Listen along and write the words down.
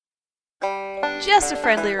Just a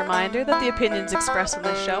friendly reminder that the opinions expressed on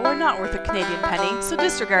this show are not worth a Canadian penny, so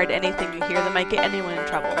disregard anything you hear that might get anyone in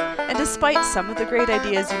trouble. And despite some of the great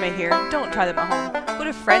ideas you may hear, don't try them at home. Go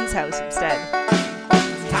to a friend's house instead.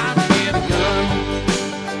 It's time to get a gun.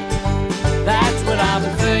 That's what I've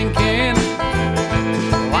been thinking.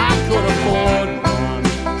 Well, I could afford one.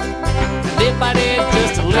 And if I did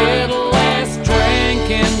just a little less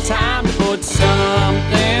drinking, time to put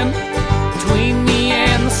something between me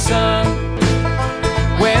and the sun.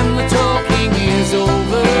 When the talking is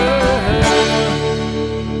over,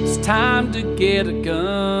 it's time to get a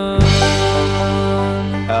gun.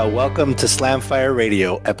 Welcome to Slamfire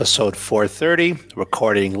Radio, episode 430,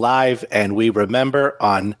 recording live, and we remember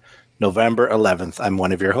on November 11th. I'm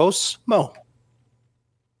one of your hosts, Mo.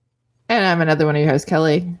 And I'm another one of your hosts,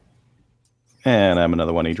 Kelly. And I'm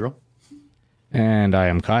another one, Adriel. And I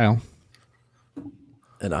am Kyle.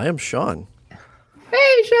 And I am Sean.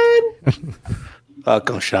 Hey, Sean.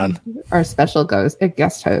 Welcome, Sean. Our special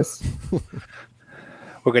guest host.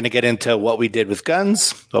 We're going to get into what we did with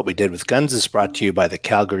guns. What we did with guns is brought to you by the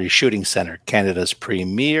Calgary Shooting Center, Canada's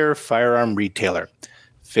premier firearm retailer,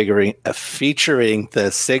 featuring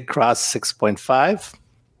the Sig Cross 6.5.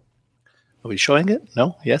 Are we showing it?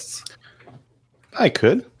 No? Yes? I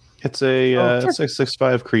could. It's a sure.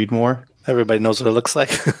 6.65 Creedmoor. Everybody knows what it looks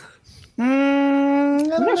like. I'm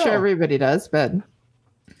not sure everybody does, but...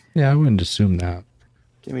 Yeah, I wouldn't assume that.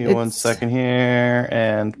 Give me 1 second here,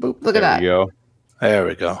 and boop. Look at that. There you go. There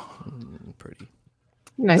we go. Pretty.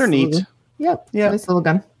 Nice. They're neat. Yep. Yeah. Nice little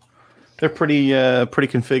gun. They're pretty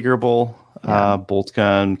configurable. Yeah. Bolt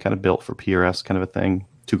gun, kind of built for PRS kind of a thing.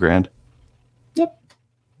 $2,000. Yep.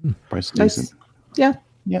 Price Nice. decent. Yeah.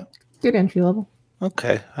 Yeah. Good entry level.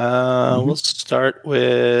 Okay. We'll start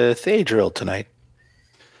with Adriel tonight.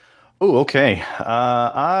 Oh, okay.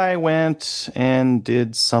 I went and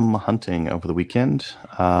did some hunting over the weekend.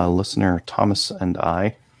 Listener Thomas and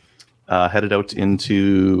I headed out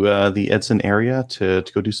into the Edson area to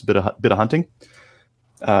go do some bit of hunting.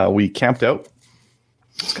 We camped out.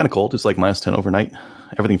 It's kind of cold. It's like -10 overnight.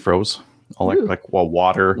 Everything froze. All like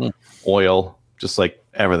water, oil, just like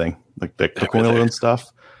everything, like the cooking oil and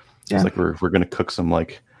stuff. Yeah. It's like we're gonna cook some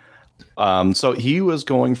like. So he was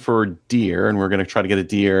going for deer, and we're going to try to get a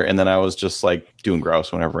deer. And then I was just like doing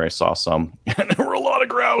grouse whenever I saw some. And there were a lot of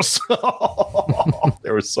grouse.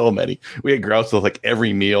 There were so many. We had grouse with like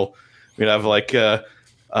every meal. We'd have like,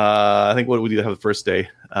 I think what did we have the first day?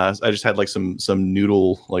 I just had like some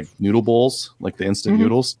noodle bowls, like the instant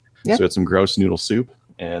noodles. Yep. So we had some grouse noodle soup.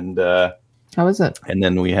 And How was it? and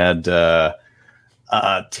then we had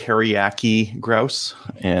teriyaki grouse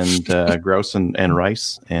and grouse and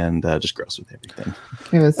rice and just grouse with everything.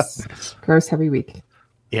 It was gross heavy week.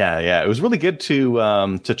 Yeah. It was really good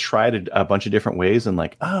to try a bunch of different ways and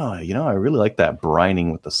like, I really like that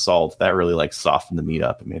brining with the salt. That really like softened the meat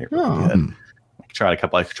up and made it really good.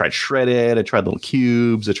 I tried shredded. I tried little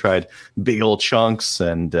cubes. I tried big old chunks.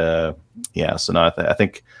 And so now I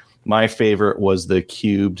think my favorite was the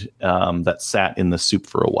cubed that sat in the soup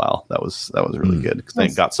for a while. That was really good because I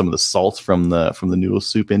got some of the salt from the noodle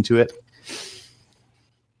soup into it.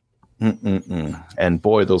 And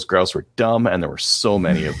boy, those grouse were dumb, and there were so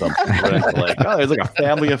many of them. Like, there's like a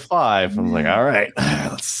family of 5. I was like, all right,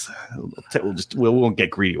 we won't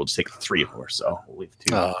get greedy. We'll just take 3 or so. We'll leave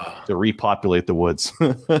 2 to repopulate the woods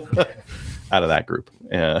out of that group.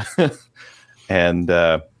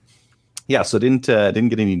 So didn't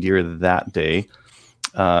get any deer that day.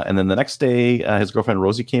 And then the next day, his girlfriend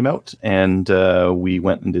Rosie came out, and we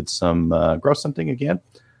went and did some grouse hunting again.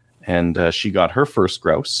 And she got her first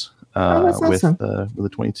grouse with a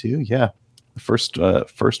 22. Yeah, the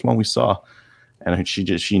first one we saw, and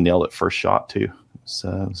she nailed it first shot too. So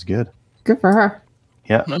it was good. Good for her.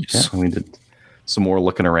 Yeah, Nice. Yeah. And we did some more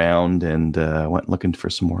looking around and went looking for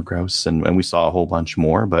some more grouse, and we saw a whole bunch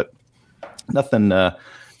more, but nothing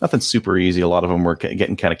super easy. A lot of them were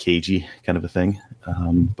getting kind of cagey, kind of a thing.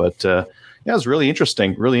 But it was really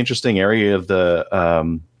interesting area of the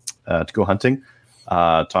to go hunting.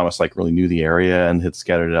 Thomas really knew the area and had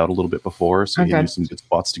scattered it out a little bit before, so he knew some good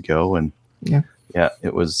spots to go. And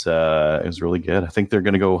it was really good. I think they're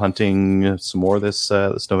going to go hunting some more this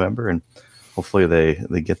November, and hopefully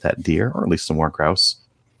they get that deer or at least some more grouse.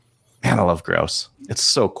 Man, I love grouse. It's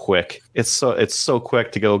so quick. It's so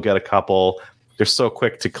quick to go get a couple. They're so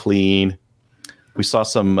quick to clean. We saw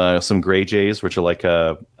some gray jays, which are like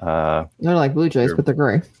they're like blue jays, but they're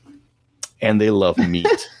gray. And they love meat.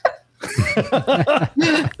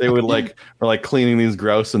 They would we're cleaning these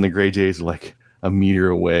grouse, and the gray jays are like a meter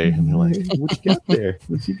away, and they're like, "What you got there?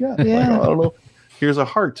 What you got?" Yeah. I don't know. Here's a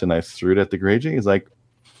heart, and I threw it at the gray jay. He's like,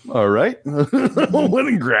 all right. Went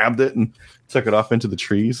and grabbed it and took it off into the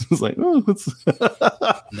trees. It's like, oh, it's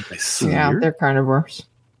Nice. Yeah, weird. they're carnivores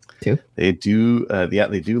too. They do.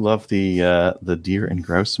 They do love the deer and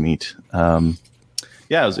grouse meat.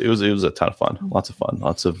 Yeah, it was a ton of fun. Lots of fun.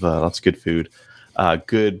 Lots of good food.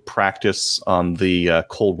 Good practice on the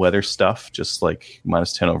cold weather stuff. Just like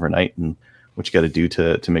 -10 overnight, and what you got to do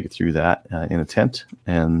to make it through that in a tent.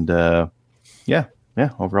 And yeah.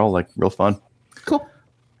 Overall, like real fun. Cool.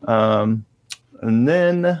 And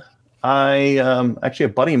then I actually a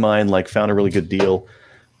buddy of mine like found a really good deal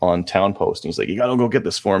on Town Post. And he's like, "You gotta go get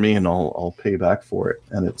this for me, and I'll pay you back for it."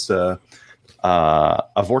 And it's a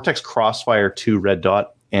Vortex Crossfire 2 red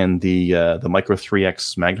dot and the Micro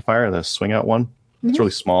 3X magnifier, the swing out one. It's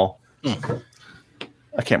really small.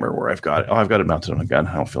 I can't remember where I've got it. Oh, I've got it mounted on a gun.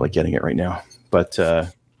 I don't feel like getting it right now. But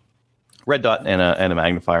red dot and a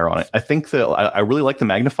magnifier on it. I think that I really like the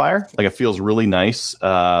magnifier. Like it feels really nice.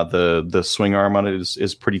 The swing arm on it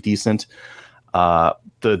is pretty decent.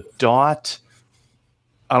 The dot,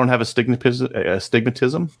 I don't have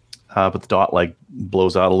astigmatism, but the dot like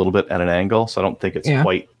blows out a little bit at an angle, so I don't think it's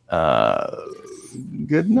quite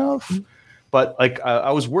good enough. But like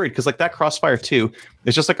I was worried because like that Crossfire 2,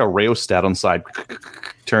 it's just like a rheostat on the side.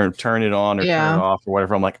 Turn it on or turn it off or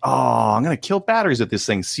whatever. I'm like, oh, I'm gonna kill batteries with this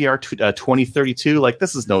thing. CR 2032. Like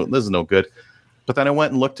this is no good. But then I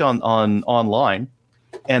went and looked online,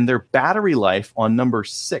 and their battery life on number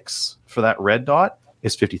 6 for that red dot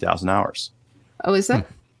is 50,000 hours. Oh, is that?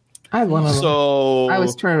 I have one of them. So I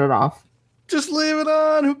always turn it off. Just leave it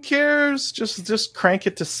on. Who cares? Just crank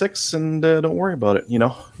it to 6 and don't worry about it. You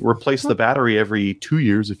know, replace the battery every 2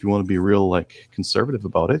 years if you want to be real like conservative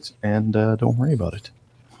about it, and don't worry about it.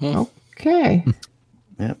 Okay.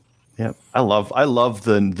 Yeah. I love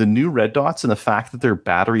the new red dots, and the fact that their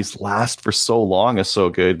batteries last for so long is so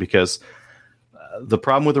good, because the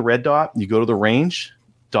problem with the red dot, you go to the range,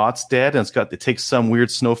 dot's dead, and it takes some weird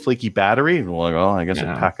snowflakey battery, and like, oh, I guess I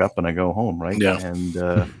pack up and I go home, right? Yeah.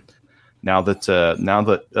 And now that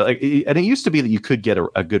and it used to be that you could get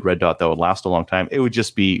a good red dot that would last a long time. It would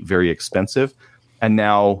just be very expensive, and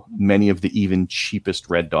now many of the even cheapest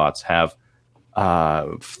red dots have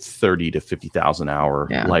 30 to 50,000 hour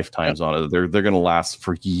lifetimes on it. They're going to last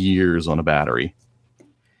for years on a battery.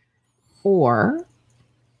 Or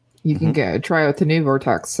you can try out the new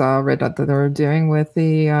Vortex red dot that they're doing with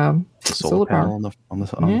the solar panel on the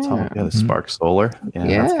top. Yeah, the Spark Solar. Yeah,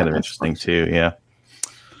 that's kind of interesting too. Yeah.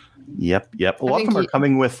 Yep. A lot of them are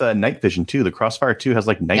coming with night vision too. The Crossfire 2 has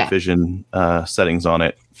like night vision settings on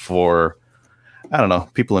it for, I don't know,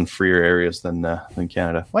 people in freer areas than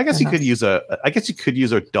Canada. Well, I guess you could use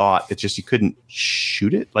a dot. It's just you couldn't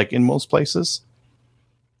shoot it like in most places,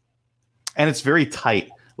 and it's very tight.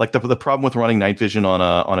 Like the problem with running night vision on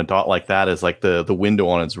a dot like that is like the window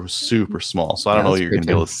on it is super small. So I don't know if you're going to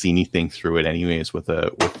be able to see anything through it anyways with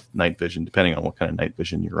night vision, depending on what kind of night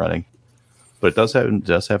vision you're running. But it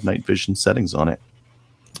does have night vision settings on it.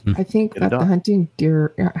 I think that the hunting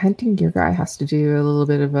gear guy has to do a little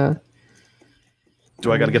bit of a.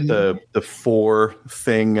 Do I got to get the 4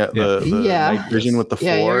 thing, the night vision with the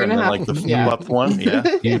 4, and then like the flip up one? Yeah,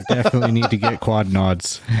 you definitely need to get quad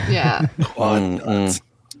nods. Yeah, Quad nods.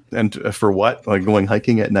 And for what? Like going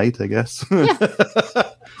hiking at night, I guess.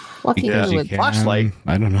 Walking with flashlight.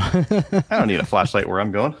 I don't know. I don't need a flashlight where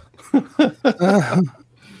I'm going.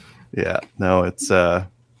 Yeah, no, it's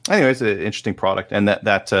anyway, it's an interesting product, and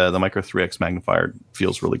that the Micro 3X magnifier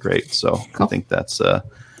feels really great. So cool. I think that's a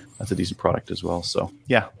decent product as well. So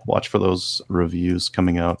yeah, watch for those reviews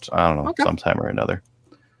coming out. I don't know, sometime or another.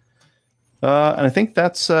 And I think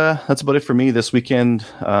that's about it for me this weekend.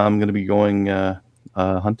 I'm going to be going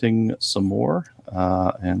hunting some more,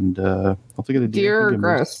 and hopefully get a deer or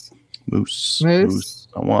grouse. Moose.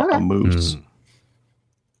 I want a moose.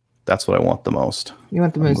 That's what I want the most. You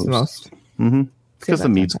want the moose the most? Mm-hmm. Because the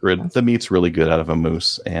meat's good. The meat's really good out of a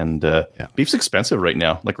moose, and beef's expensive right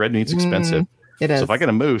now. Like red meat's expensive. It is. So if I get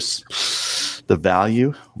a moose, the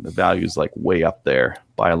value is like way up there.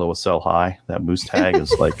 Buy low, sell high. That moose tag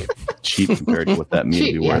is like cheap compared to what that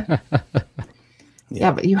meat would be worth.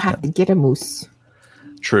 Yeah, but you have to get a moose.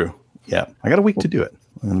 True. Yeah, I got a week to do it.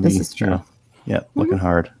 This is true. Looking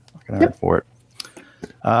hard for it.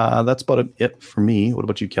 That's about it for me. What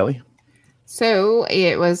about you, Kelly? So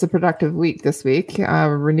it was a productive week this week.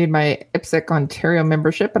 Renewed my IPSC Ontario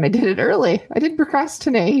membership, and I did it early. I didn't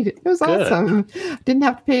procrastinate. It was awesome. Didn't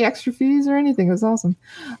have to pay extra fees or anything. It was awesome.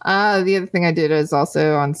 The other thing I did is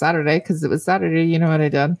also on Saturday, because it was Saturday, you know what I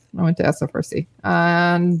did? I went to SFRC,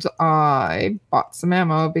 and I bought some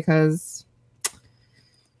ammo because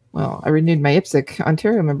Well, I renewed my IPSC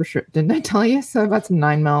Ontario membership, didn't I tell you? So I bought some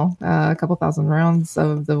 9mm, a couple thousand rounds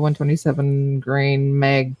of the 127 grain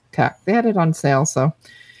mag tech. They had it on sale, so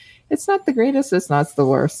it's not the greatest. It's not the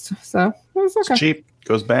worst. So it was okay. It's cheap.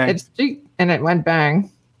 Goes bang. It's cheap, and it went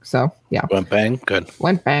bang. So yeah, Went bang. Good.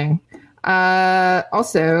 went bang.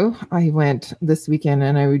 Also, I went this weekend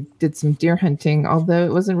and I did some deer hunting. Although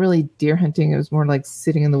it wasn't really deer hunting, it was more like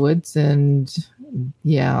sitting in the woods and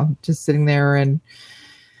just sitting there. And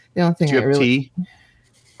the only thing Do you I have really tea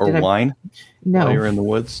or wine while you're in the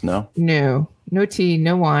woods? No. No tea,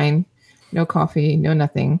 no wine, no coffee, no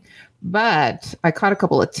nothing. But I caught a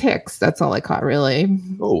couple of ticks. That's all I caught, really.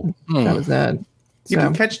 Oh, That was it. you So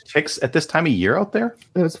can catch ticks at this time of year out there?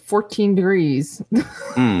 it was 14 degrees.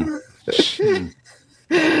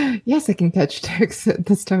 Yes, I can catch ticks at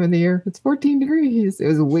this time of the year. It's 14 degrees. It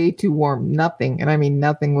was way too warm. Nothing, and I mean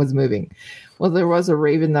nothing was moving. Well, there was a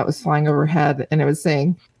raven that was flying overhead, and it was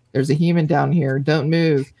saying, "There's a human down here. Don't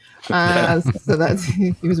move." So that's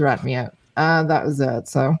he was ratting me out. That was it.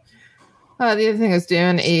 So the other thing I was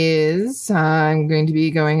doing is I'm going to be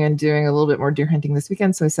going and doing a little bit more deer hunting this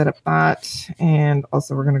weekend. So I set up that, and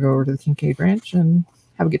also we're going to go over to the Kincaid Ranch and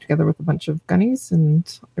have a get together with a bunch of gunnies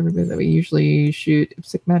and everybody that we usually shoot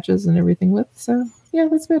IPSC matches and everything with. So yeah,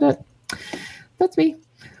 that's about it. That's me.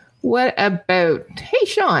 What about, hey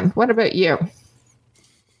Sean, what about you?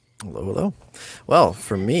 Hello. Well,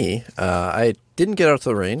 for me, I didn't get out to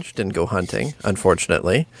the range, didn't go hunting,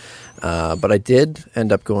 unfortunately. But I did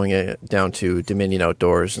end up going down to Dominion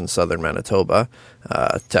Outdoors in southern Manitoba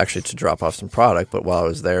to drop off some product. But while I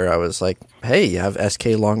was there, I was like, hey, you have SK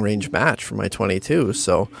long range match for my 22.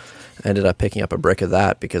 So I ended up picking up a brick of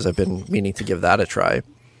that because I've been meaning to give that a try.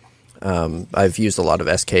 I've used a lot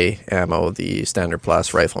of SK ammo, the Standard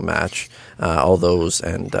Plus rifle match, all those,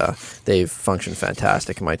 and they've functioned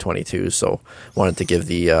fantastic in my 22. So wanted to give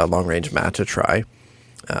the long range match a try.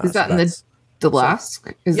 Is that in the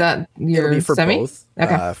Delask? Is that your It'll be for semi? both.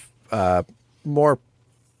 Okay.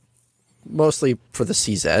 Mostly for the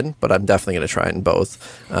CZ, but I'm definitely going to try it in both.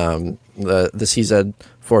 The CZ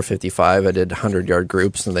 455, I did 100-yard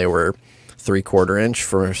groups, and they were 3/4 inch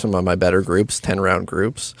for some of my better groups, 10-round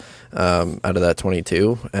groups out of that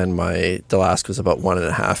 22, and my Delask was about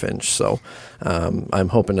 1.5 inch. So I'm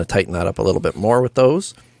hoping to tighten that up a little bit more with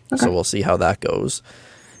those. Okay. So we'll see how that goes.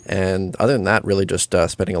 And other than that, really just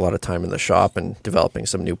spending a lot of time in the shop and developing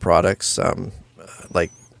some new products,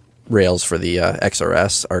 like rails for the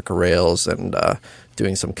XRS, Arca rails, and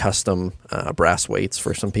doing some custom brass weights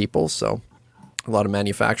for some people. So a lot of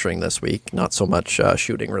manufacturing this week, not so much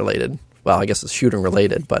shooting related. Well, I guess it's shooting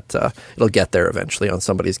related, but it'll get there eventually on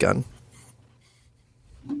somebody's gun.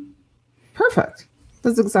 Perfect.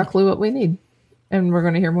 That's exactly what we need. And we're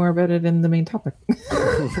going to hear more about it in the main topic.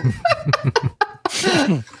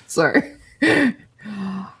 Sorry.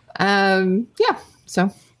 Yeah.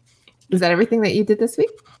 So is that everything that you did this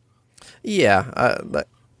week? Yeah.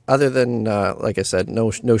 Other than, like I said,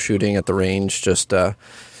 no shooting at the range. Just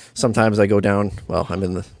sometimes I go down. Well, I'm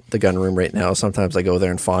in the gun room right now. Sometimes I go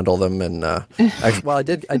there and fondle them. And actually, well, I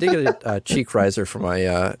did get a cheek riser for my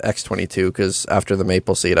X22 because after the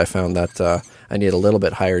maple seed, I found that I need a little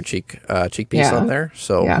bit higher cheek piece on there.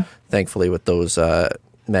 So thankfully, with those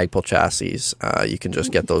Magpul chassis, you can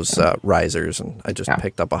just get those risers, and I just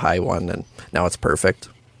picked up a high one, and now it's perfect.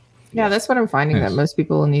 Yeah, that's what I'm finding, that most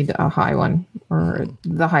people need a high one or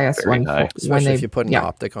the highest one. High. Especially if you put an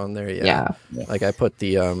optic on there. Yeah. Like I put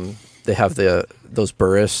the, they have those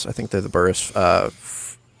Burris, I think they're the Burris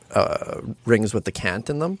rings with the cant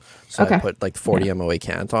in them. So I put like 40 MOA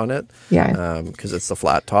cant on it. Yeah. Because it's the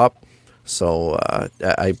flat top. So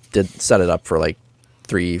I did set it up for like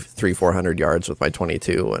 400 yards with my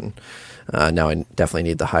 22, and now I definitely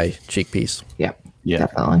need the high cheek piece. Yeah,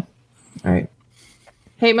 definitely. All right.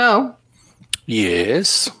 Hey Mo.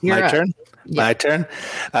 Yes, my turn. Yeah. My turn.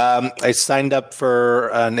 I signed up for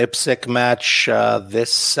an IPSC match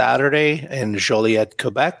this Saturday in Joliet,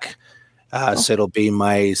 Quebec. So it'll be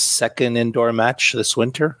my second indoor match this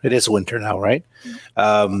winter. It is winter now, right?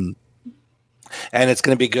 And it's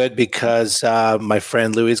going to be good because my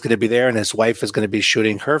friend Louis is going to be there, and his wife is going to be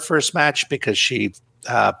shooting her first match because she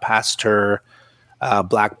passed her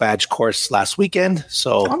black badge course last weekend.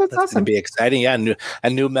 So that's awesome. Going to be exciting. Yeah, a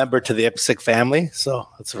new member to the IPSC family. So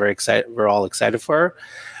that's very exciting. We're all excited for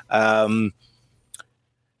her.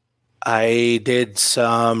 I did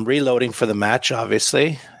some reloading for the match,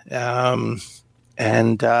 obviously, and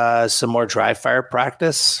some more dry fire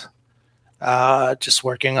practice. Just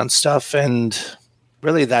working on stuff, and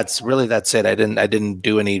really that's it. I didn't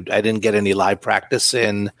get any live practice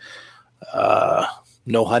in.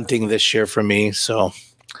 No hunting this year for me, so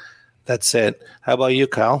That's it. How about you,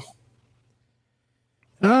 Kyle?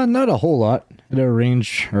 Not a whole lot. At a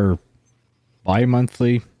range or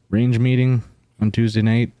bi-monthly range meeting on Tuesday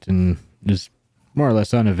night, and just more or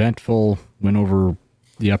less uneventful. Went over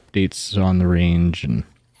the updates on the range and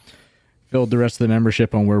filled the rest of the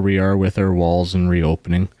membership on where we are with our walls and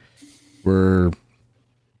reopening. We're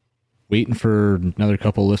waiting for another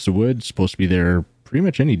couple lists of wood. Supposed to be there pretty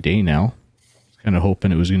much any day now. Kind of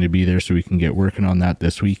hoping it was going to be there so we can get working on that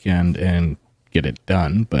this weekend and get it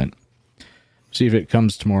done, but see if it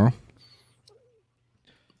comes tomorrow.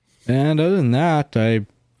 And other than that, I'm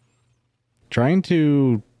trying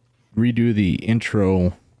to redo the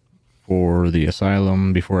intro for the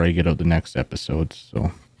asylum before I get out the next episode.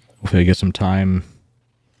 So hopefully I get some time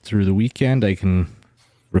through the weekend. I can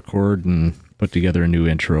record and put together a new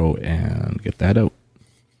intro and get that out.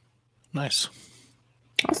 Nice.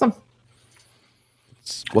 Awesome.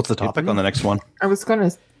 What's the topic on the next one? I was going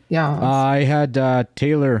to, I had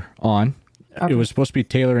Taylor on. Okay. It was supposed to be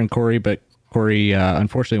Taylor and Corey, but Corey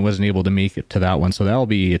unfortunately wasn't able to make it to that one, so that'll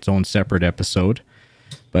be its own separate episode.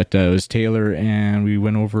 But it was Taylor, and we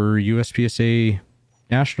went over USPSA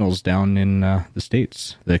Nationals down in the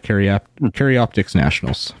States, the Optics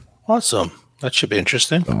Nationals. Awesome. That should be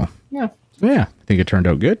interesting. So, yeah. I think it turned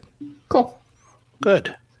out good. Cool.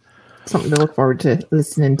 Good. Something to look forward to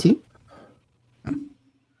listening to.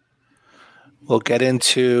 We'll get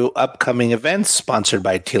into upcoming events sponsored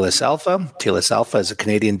by Telis Alpha. Telis Alpha is a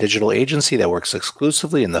Canadian digital agency that works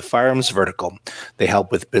exclusively in the firearms vertical. They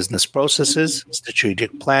help with business processes,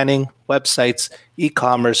 strategic planning, websites,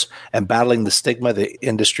 e-commerce, and battling the stigma the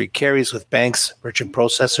industry carries with banks, merchant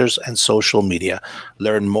processors, and social media.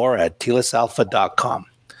 Learn more at telisalpha.com.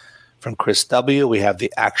 From Chris W., we have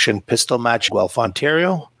the Action Pistol Match in Guelph,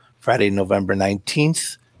 Ontario, Friday, November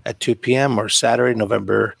 19th at 2 p.m. or Saturday,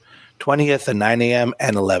 November 20th at 9 a.m.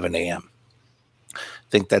 and 11 a.m. I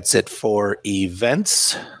think that's it for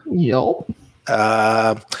events. Yup.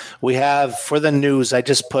 We have, for the news, I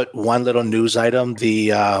just put one little news item. The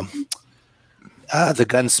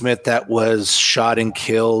gunsmith that was shot and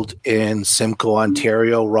killed in Simcoe,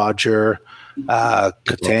 Ontario, Roger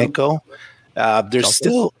Katanko. There's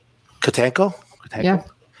still... Katanko? Yeah.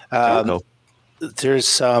 There's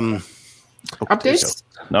some... Updates?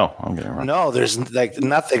 No, I'm getting it wrong. No, there's like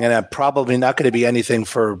nothing, and probably not going to be anything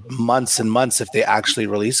for months and months if they actually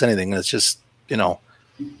release anything. It's just,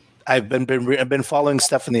 I've been following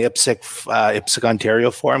stuff in the IPSC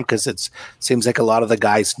Ontario forum because it seems like a lot of the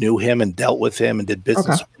guys knew him and dealt with him and did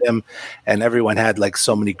business with him, and everyone had like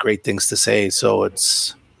so many great things to say. So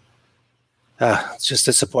it's just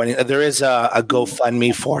disappointing. There is a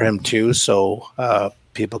GoFundMe for him too, so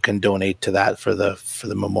people can donate to that for the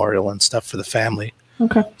memorial and stuff for the family.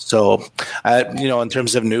 Okay. So, in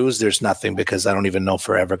terms of news, there's nothing because I don't even know if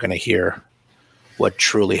we're ever going to hear what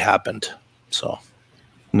truly happened. So,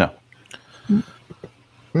 no.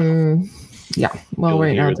 Yeah. Well, You'll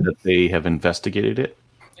right now. hear that they have investigated it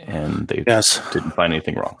and they didn't find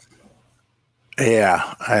anything wrong.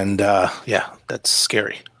 Yeah. And, that's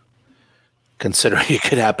scary. Considering it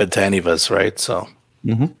could happen to any of us, right? So,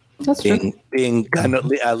 That's true. being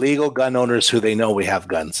legal gun owners who they know we have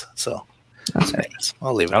guns. So, anyways,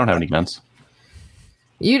 I'll leave it. I don't have any guns.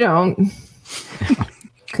 You don't.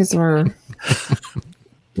 Because we're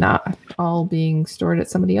not all being stored at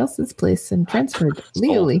somebody else's place and transferred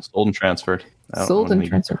legally. Sold and transferred. Sold and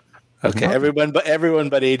transferred. Okay, everyone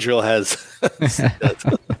but Adriel has.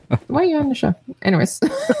 Why are you on the show? Anyways.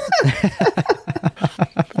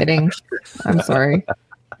 Kidding. I'm sorry.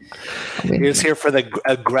 He's here for the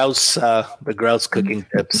grouse cooking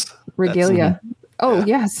tips. Regalia. Oh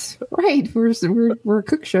yes, right. We're a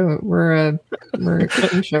cook show. We're a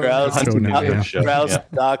cooking show. Grouse,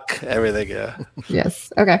 duck, everything. Yeah.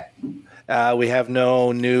 Yes. Okay. We have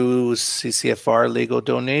no new CCFR legal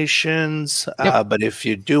donations, but if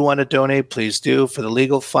you do want to donate, please do for the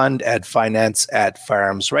legal fund at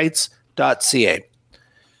finance@firearmsrights.ca.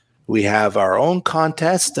 We have our own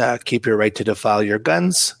contest. Keep your right to defile your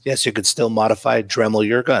guns. Yes, you could still modify Dremel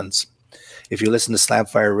your guns. If you listen to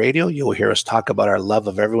Slamfire Radio, you will hear us talk about our love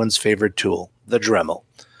of everyone's favorite tool, the Dremel.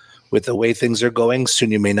 With the way things are going,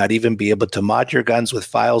 soon you may not even be able to mod your guns with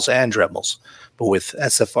files and Dremels. But with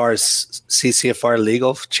SFR's CCFR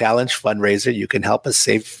Legal Challenge fundraiser, you can help us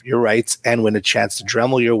save your rights and win a chance to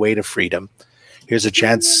Dremel your way to freedom. Here's a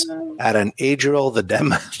chance at an Adriel, the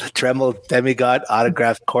Dremel Demigod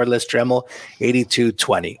autographed cordless Dremel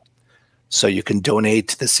 8220. So you can donate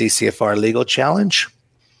to the CCFR Legal Challenge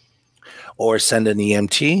or send an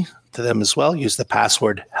EMT to them as well. Use the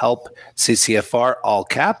password HELP CCFR, all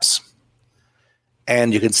caps.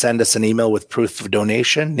 And you can send us an email with proof of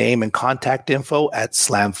donation, name, and contact info at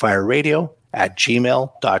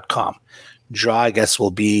slamfireradio@gmail.com. Draw, I guess,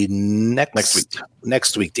 will be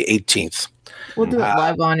next week, the 18th. We'll do it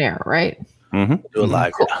live on air, right? Mm-hmm. We'll do it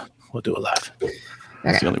live. Cool. Yeah, we'll do it live.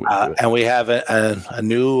 That's the only way to do it. And we have a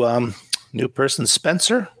new person,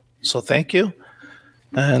 Spencer. So thank you.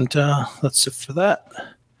 And that's it for that.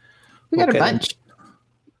 We got a bunch.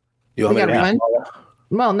 You want me to read?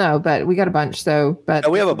 Well, no, but we got a bunch.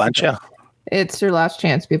 But we have a bunch. Yeah. It's your last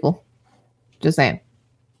chance, people. Just saying.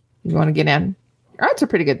 You want to get in? Our odds are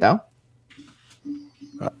pretty good, though.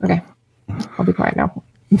 Okay, I'll be quiet now.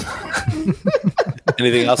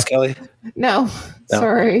 Anything else, Kelly? No.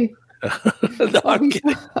 Sorry. No, I'm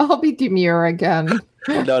kidding. I'll be demure again.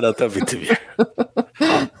 No, don't be demure.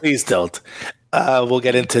 Please don't. We'll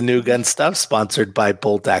get into new gun stuff, sponsored by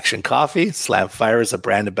Bolt Action Coffee. Slamfire is a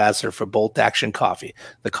brand ambassador for Bolt Action Coffee.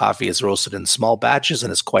 The coffee is roasted in small batches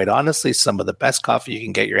and is quite honestly some of the best coffee you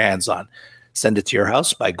can get your hands on. Send it to your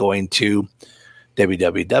house by going to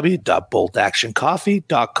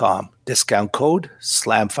www.boltactioncoffee.com. Discount code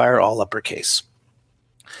SLAMFIRE, all uppercase.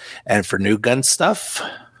 And for new gun stuff,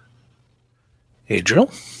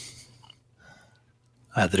 Adriel.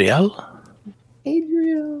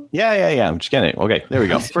 Adriel. Yeah. I'm just getting it. Okay, there we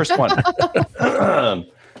go. First one.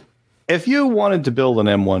 If you wanted to build an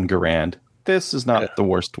M1 Garand, this is not the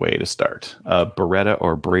worst way to start. Beretta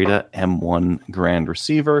or Breda M1 Garand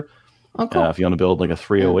receiver. Oh, cool. If you want to build like a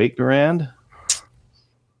 308 Garand,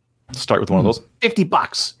 start with one of those.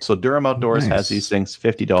 $50. So Durham Outdoors has these things,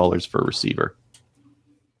 $50 for a receiver.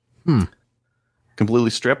 Completely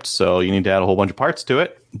stripped, so you need to add a whole bunch of parts to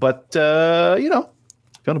it. But if you want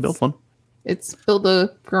to build one. It's Build a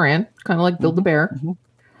Garand, kind of like Build a Bear.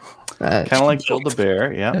 Kind of like Build a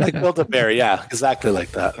Bear, yeah. Like Build a Bear, yeah. Exactly like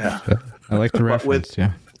that, yeah. I like the reference,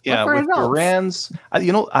 yeah. Yeah, with Garands,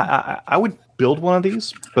 I would build one of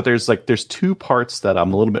these, but there's two parts that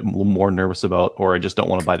I'm a little bit more nervous about, or I just don't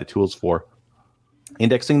want to buy the tools for.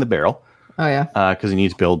 Indexing the barrel. Oh, yeah. Because you need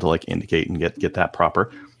to be able to like indicate and get that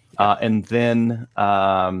proper. And then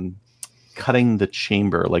cutting the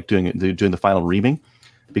chamber, like doing the final reaming.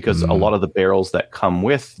 Because a lot of the barrels that come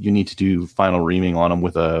with, you need to do final reaming on them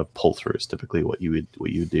with a pull through is typically what you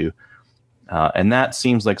would do. And that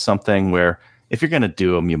seems like something where if you're going to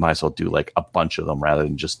do them, you might as well do like a bunch of them rather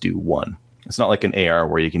than just do one. It's not like an AR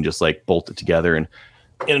where you can just like bolt it together and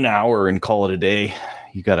in an hour and call it a day.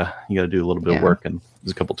 You gotta do a little bit of work, and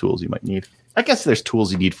there's a couple tools you might need. I guess there's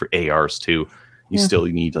tools you need for ARs too. You still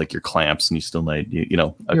need like your clamps, and you still need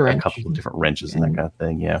a couple of different wrenches and that kind of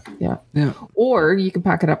thing. Yeah. Or you can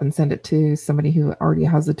pack it up and send it to somebody who already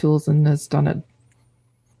has the tools and has done it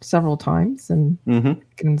several times, and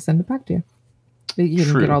can send it back to you. You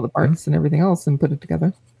can get all the parts and everything else and put it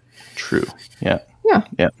together. True. Yeah. Yeah.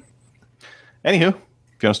 Anywho, if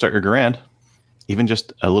you want to start your Garand, even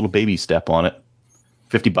just a little baby step on it,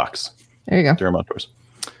 $50. There you go. Durham Outdoors.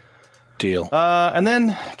 Deal. And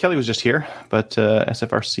then Kelly was just here, but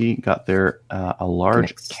SFRC got their a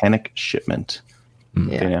large Canik shipment.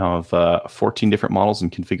 They now have 14 different models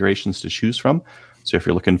and configurations to choose from. So if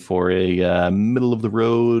you're looking for a middle of the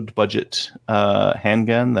road budget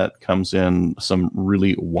handgun that comes in some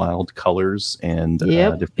really wild colors and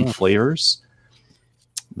different flavors,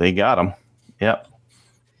 they got them. Yep.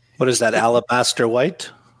 What is that? Alabaster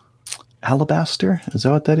white? Alabaster? Is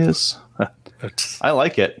that what that is? I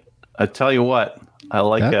like it. I tell you what, I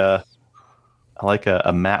like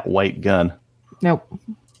a matte white gun. Nope.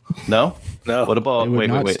 No. What about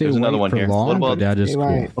wait? There's another one here. Long, what about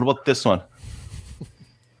cool. What about this one?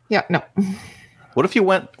 Yeah. No. What if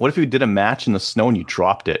you did a match in the snow and you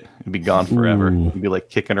dropped it? It'd be gone forever. Ooh. You'd be like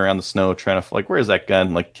kicking around the snow, trying to like, where's that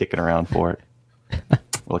gun? Like kicking around for it.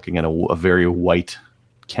 We're looking at a very white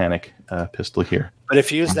Canik pistol here. But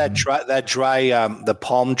if you use that dry, the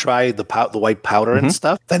palm dry, the white powder and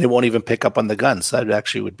stuff, then it won't even pick up on the gun. So that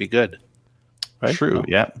actually would be good. Right? True.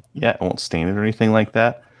 Yeah. It won't stain it or anything like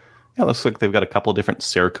that. Yeah, it looks like they've got a couple of different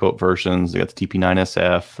Cerakote versions. They got the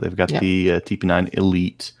TP9SF. They've got the TP9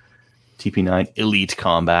 Elite, TP9 Elite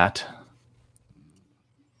Combat.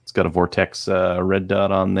 It's got a Vortex red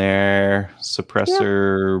dot on there,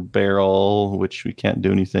 suppressor barrel, which we can't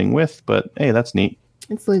do anything with, but hey, that's neat.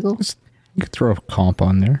 It's legal. You could throw a comp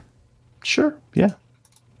on there. Sure. Yeah,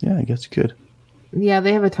 I guess you could. Yeah,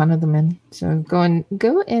 they have a ton of them in. So go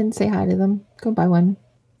and say hi to them. Go buy one.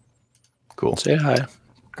 Cool. Say hi.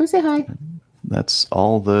 Go say hi. That's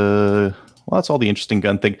all the interesting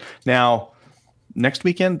gun thing. Now, next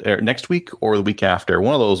weekend or next week or the week after.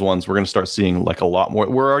 One of those ones we're going to start seeing like a lot more.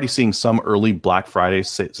 We're already seeing some early Black Friday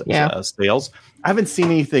sales. I haven't seen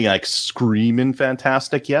anything like screaming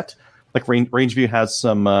fantastic yet. Like Rangeview has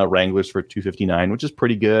some Wranglers for $259, which is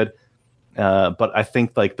pretty good. But I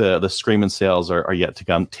think like the screaming sales are yet to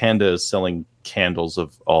come. Tanda is selling candles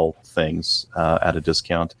of all things at a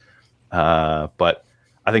discount. But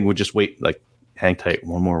I think we'll just wait, like hang tight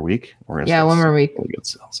one more week. We're gonna one more week. Really good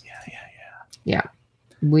sales. Yeah.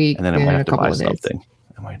 Week and then I might have to buy days. something.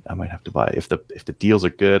 I might have to buy if the deals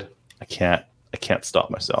are good. I can't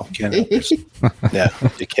stop myself. Yeah,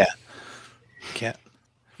 you can't.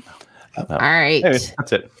 All right. Anyways,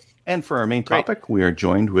 that's it. And for our main topic, we are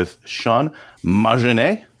joined with Sean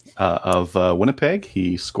Magenet of Winnipeg.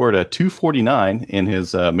 He scored a 249 in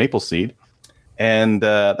his Maple Seed, and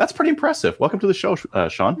that's pretty impressive. Welcome to the show,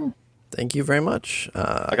 Sean. Thank you very much.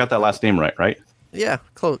 I got that last name right? Yeah,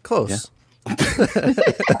 close. Yeah.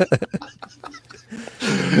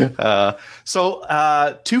 So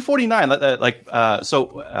 249,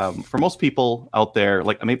 for most people out there,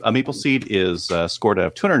 like a Maple Seed is scored out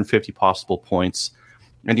of 250 possible points,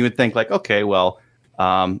 and you would think like, okay, well,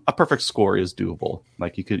 a perfect score is doable.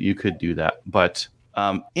 Like you could do that, but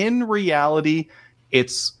in reality,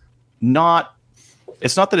 it's not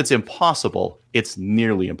that it's impossible. It's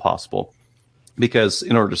nearly impossible, because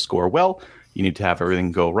in order to score well, you need to have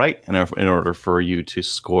everything go right. And in order for you to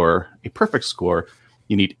score a perfect score,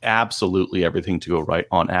 you need absolutely everything to go right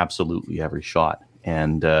on absolutely every shot.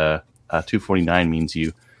 And 249 means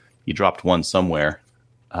you dropped one somewhere,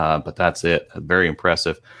 but that's it. Very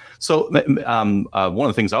impressive. So one of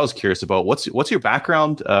the things I was curious about, what's your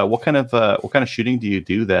background? What kind of shooting do you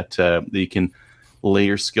do that you can lay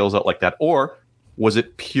your skills out like that? Or was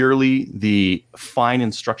it purely the fine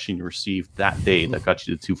instruction you received that day that got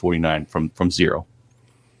you to 249 from zero?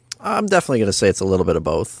 I'm definitely going to say it's a little bit of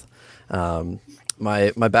both.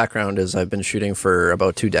 My background is I've been shooting for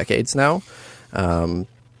about 2 decades now.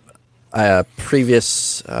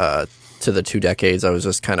 Previous to the 2 decades, I was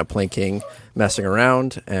just kind of plinking, messing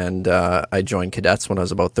around, and I joined cadets when I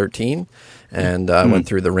was about 13, and went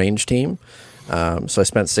through the range team. So I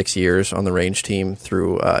spent 6 years on the range team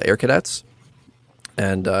through Air Cadets.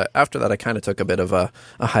 And after that, I kind of took a bit of a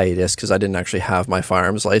hiatus because I didn't actually have my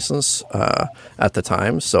firearms license at the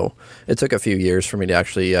time. So it took a few years for me to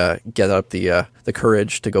actually get up the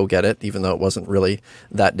courage to go get it, even though it wasn't really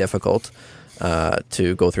that difficult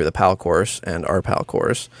to go through the PAL course and our PAL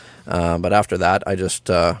course. But after that, I just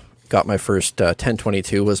got my first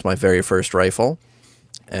 1022 was my very first rifle.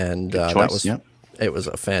 And that was... Yeah. It was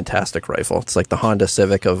a fantastic rifle. It's like the Honda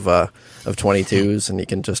Civic of 22s, and you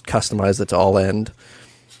can just customize it to all end.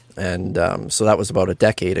 And so that was about a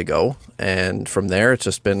decade ago. And from there, it's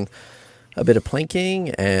just been a bit of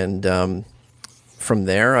plinking. And from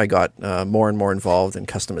there, I got more and more involved in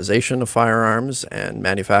customization of firearms and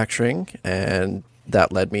manufacturing. And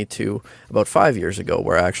that led me to about 5 years ago,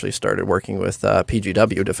 where I actually started working with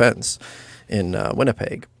PGW Defense in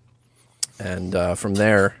Winnipeg. And from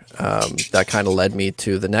there, that kind of led me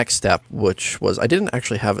to the next step, which was I didn't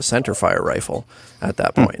actually have a centerfire rifle at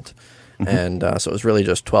that point. And so it was really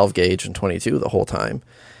just 12 gauge and 22 the whole time.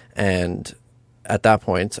 And at that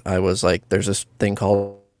point, I was like, there's this thing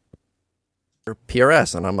called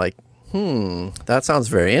PRS. And I'm like, that sounds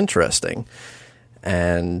very interesting.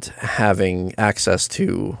 And having access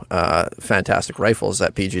to fantastic rifles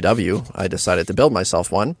at PGW, I decided to build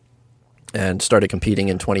myself one. And started competing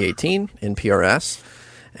in 2018 in PRS,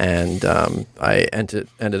 and I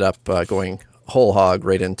ended up going whole hog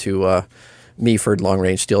right into Meaford Long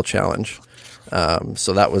Range Steel Challenge.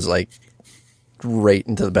 So that was like right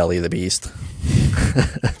into the belly of the beast.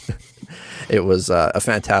 It was a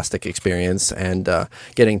fantastic experience, and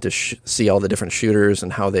getting to see all the different shooters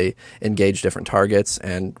and how they engage different targets,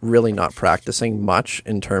 and really not practicing much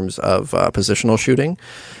in terms of positional shooting.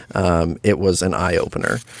 It was an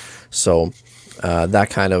eye-opener. So that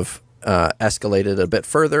kind of escalated a bit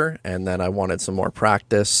further, and then I wanted some more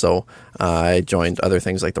practice. So I joined other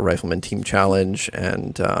things like the Rifleman Team Challenge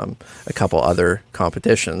and a couple other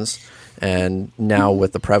competitions. And now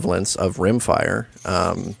with the prevalence of rimfire,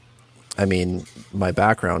 I mean, my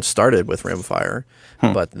background started with rimfire,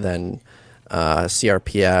 but then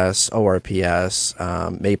CRPS,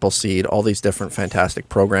 ORPS, Maple Seed, all these different fantastic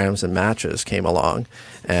programs and matches came along,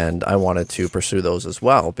 and I wanted to pursue those as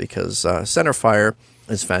well because centerfire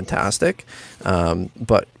is fantastic,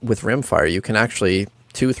 but with rimfire you can actually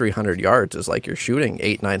 200-300 yards is like you're shooting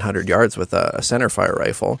 800-900 yards with a centerfire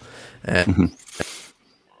rifle, and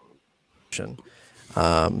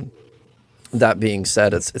that being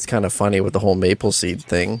said, it's kind of funny with the whole maple seed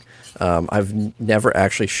thing. I've never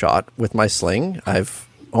actually shot with my sling. I've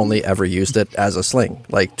only ever used it as a sling,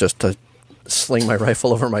 like just to sling my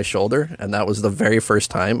rifle over my shoulder, and that was the very first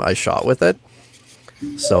time I shot with it.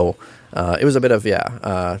 So it was a bit of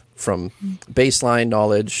from baseline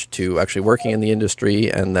knowledge to actually working in the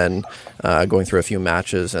industry, and then going through a few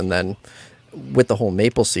matches, and then with the whole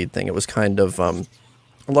maple seed thing, it was kind of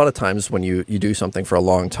a lot of times when you do something for a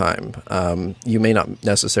long time, you may not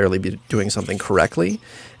necessarily be doing something correctly,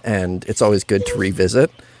 and it's always good to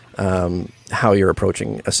revisit how you're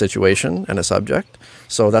approaching a situation and a subject.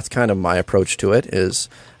 So that's kind of my approach to it is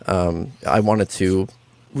I wanted to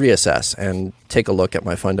reassess and take a look at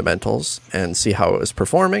my fundamentals and see how it was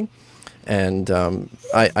performing. And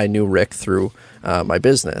I knew Rick through my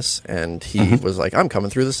business, and he was like, I'm coming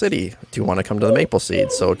through the city. Do you want to come to the Maple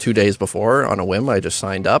Seed? So 2 days before, on a whim, I just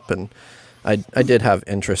signed up, and I did have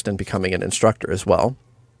interest in becoming an instructor as well.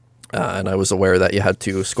 And I was aware that you had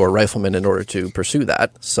to score rifleman in order to pursue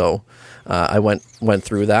that. So I went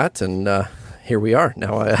through that, and here we are.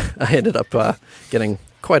 Now I ended up getting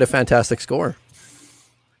quite a fantastic score.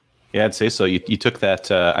 Yeah, I'd say so. You took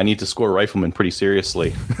that I need to score rifleman pretty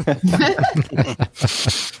seriously.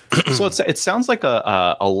 So it sounds like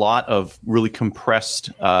a lot of really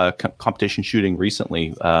compressed competition shooting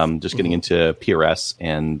recently, just getting into PRS.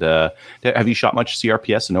 And have you shot much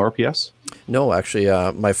CRPS and ORPS? No, actually,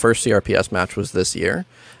 my first CRPS match was this year.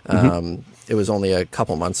 It was only a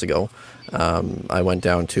couple months ago. I went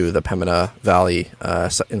down to the Pembina Valley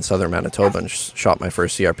in southern Manitoba and shot my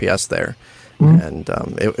first CRPS there. And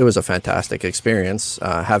it was a fantastic experience.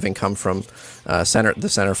 Having come from the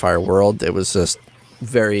centerfire world, it was just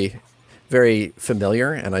very, very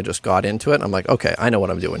familiar, and I just got into it. I'm like, okay, I know what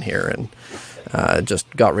I'm doing here, and just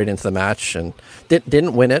got right into the match, and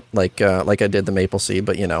didn't win it like I did the Maple Seed,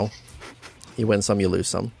 but you win some, you lose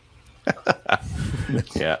some.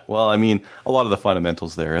 Yeah, well, I mean, a lot of the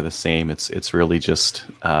fundamentals there are the same. It's really just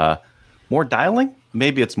more dialing.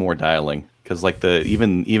 Maybe it's more dialing because like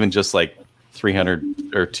even just like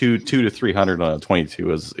 300 or 2 to 300 on a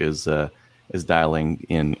 22 is dialing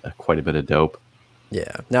in quite a bit of dope.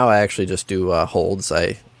 Yeah. Now I actually just do holds.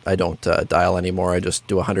 I don't dial anymore. I just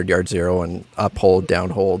do 100-yard zero and up hold,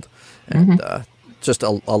 down hold, and just a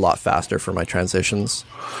lot faster for my transitions.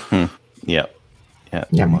 Yeah.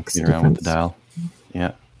 Yeah, makes a around with the difference. dial.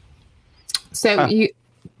 Yeah. So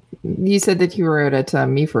you said that you were out at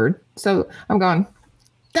Meaford. So I'm going,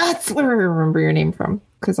 that's where I remember your name from,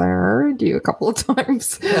 because I heard you a couple of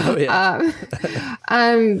times. Oh, yeah.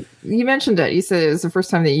 You mentioned it. You said it was the first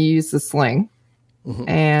time that you used the sling.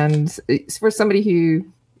 And it's for somebody who,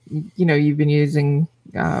 you've been using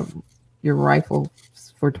your rifle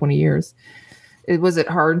for 20 years. Was it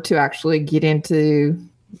hard to actually get into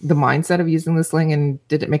the mindset of using the sling, and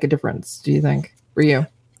did it make a difference, do you think, for you?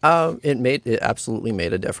 It absolutely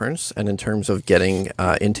made a difference. And in terms of getting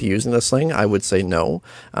into using the sling, I would say no,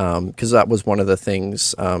 because that was one of the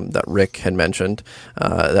things that Rick had mentioned.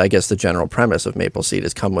 I guess the general premise of Maple Seed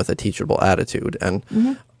is come with a teachable attitude.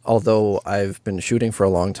 And although I've been shooting for a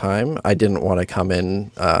long time, I didn't want to come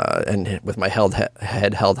in and with my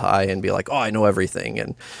head held high and be like, oh, I know everything.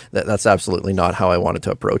 And that's absolutely not how I wanted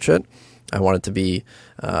to approach it. I wanted to be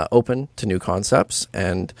open to new concepts,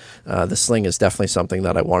 and the sling is definitely something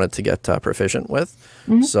that I wanted to get proficient with.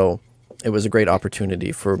 So it was a great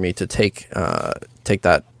opportunity for me to take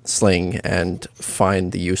that sling and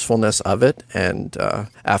find the usefulness of it. And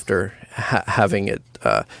after having it,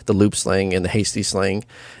 the loop sling and the hasty sling,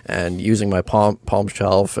 and using my palm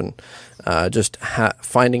shelf, and just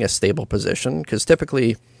finding a stable position, because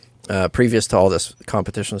typically, previous to all this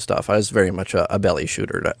competition stuff, I was very much a belly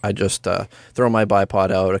shooter. I just throw my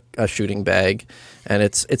bipod out, a shooting bag, and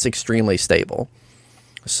it's extremely stable.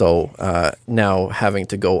 So now having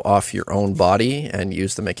to go off your own body and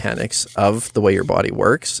use the mechanics of the way your body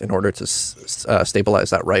works in order to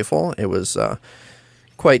stabilize that rifle, it was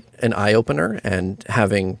quite an eye-opener. And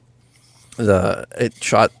having it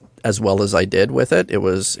shot as well as I did with it, it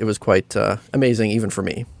was quite amazing even for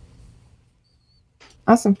me.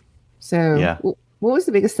 Awesome. So Yeah. what was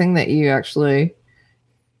the biggest thing that you actually,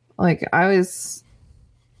 like, I always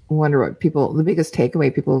wonder what the biggest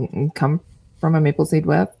takeaway people come from a Maple Seed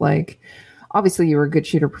with. Like, obviously you were a good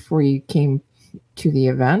shooter before you came to the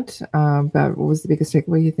event, but what was the biggest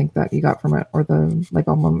takeaway you think that you got from it, or the light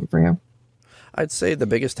bulb moment for you? I'd say the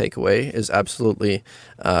biggest takeaway is absolutely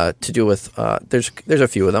to do with, there's a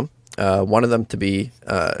few of them. One of them to be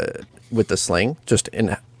with the sling, just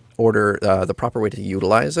in order, the proper way to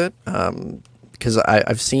utilize it. because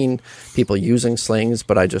I've seen people using slings,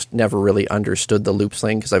 but I just never really understood the loop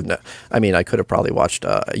sling because I could have probably watched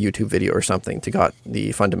a YouTube video or something to got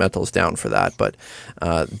the fundamentals down for that, but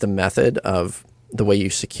the method of the way you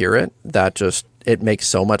secure it, it makes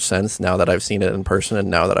so much sense now that I've seen it in person and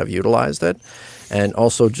now that I've utilized it. And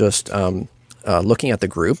also just looking at the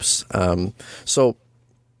groups. So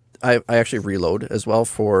I actually reload as well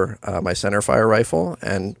for my centerfire rifle.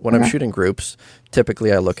 And when I'm shooting groups,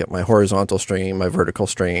 typically I look at my horizontal stringing, my vertical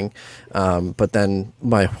stringing. But then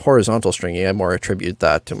my horizontal stringing, I more attribute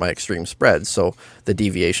that to my extreme spread. So the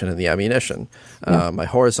deviation in the ammunition. My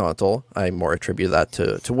horizontal, I more attribute that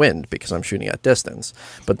to wind because I'm shooting at distance.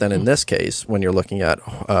 But then in this case, when you're looking at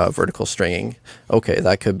vertical stringing, okay,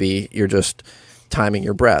 that could be you're just timing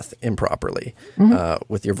your breath improperly.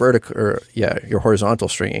 With your your horizontal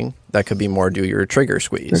stringing, that could be more do your trigger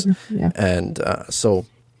squeeze. And so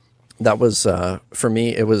that was for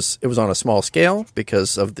me, it was on a small scale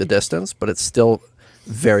because of the distance, but it's still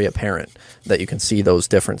very apparent that you can see those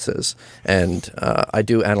differences. And I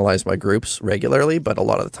do analyze my groups regularly, but a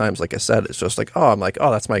lot of the times, like I said, it's just like, oh,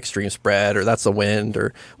 that's my extreme spread, or that's the wind,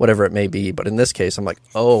 or whatever it may be. But in this case, I'm like,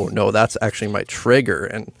 oh no, that's actually my trigger.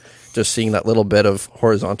 And just seeing that little bit of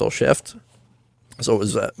horizontal shift. So it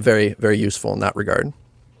was very, very useful in that regard.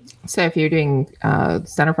 So if you're doing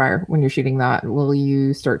centerfire, when you're shooting that, will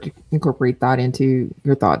you start to incorporate that into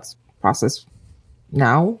your thoughts process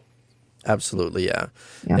now? Absolutely, yeah.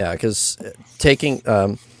 Because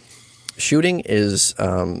shooting is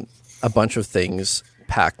a bunch of things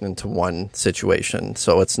packed into one situation.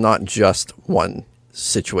 So it's not just one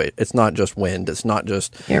situation. It's not just wind. It's not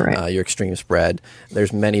just your extreme spread.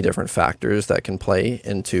 There's many different factors that can play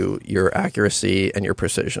into your accuracy and your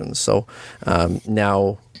precision. So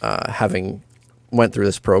now having went through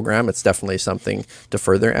this program, it's definitely something to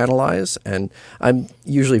further analyze. And I'm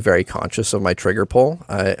usually very conscious of my trigger pull.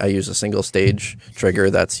 I use a single stage trigger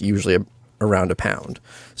that's usually around a pound.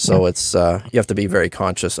 So it's you have to be very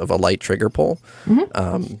conscious of a light trigger pull.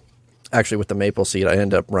 Actually, with the maple seed, I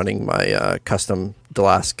ended up running my custom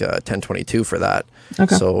Delask 1022 for that.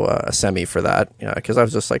 So a semi for that, because I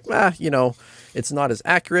was just like, it's not as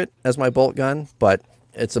accurate as my bolt gun, but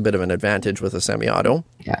it's a bit of an advantage with a semi-auto.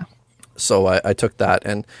 So I took that,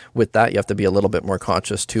 and with that, you have to be a little bit more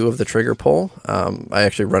conscious too of the trigger pull. I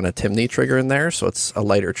actually run a Timney trigger in there, so it's a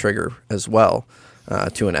lighter trigger as well,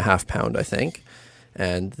 2.5 pound, I think.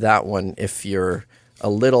 And that one, if you're a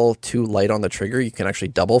little too light on the trigger, you can actually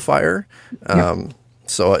double fire.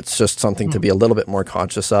 So it's just something to be a little bit more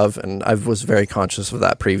conscious of. And I was very conscious of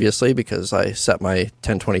that previously because I set my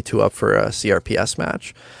 1022 up for a CRPS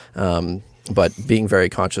match. But being very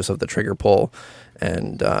conscious of the trigger pull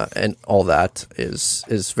and all that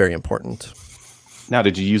is very important. Now,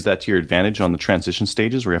 did you use that to your advantage on the transition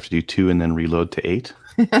stages where you have to do 2 and then reload to 8?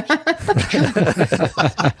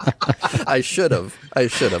 I should have.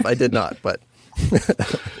 I did not, but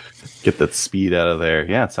get that speed out of there.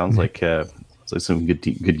 Yeah, it sounds like some good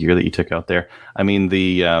gear that you took out there. I mean,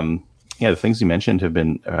 the things you mentioned have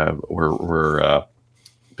been were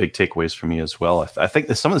big takeaways for me as well. I think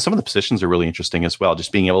that some of the positions are really interesting as well.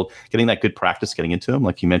 Just getting that good practice getting into them.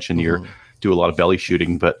 Like you mentioned, you do a lot of belly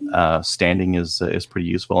shooting, but standing is pretty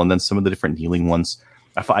useful. And then some of the different kneeling ones,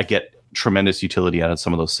 I get tremendous utility out of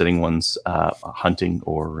some of those sitting ones, hunting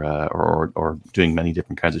or doing many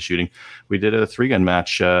different kinds of shooting. We did a 3-gun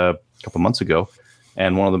match a couple months ago,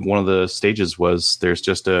 and one of the stages was there's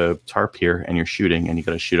just a tarp here, and you're shooting, and you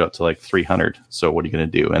got to shoot out to like 300. So what are you going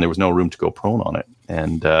to do? And there was no room to go prone on it,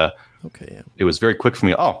 and it was very quick for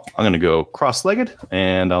me. Oh, I'm going to go cross-legged,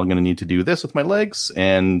 and I'm going to need to do this with my legs,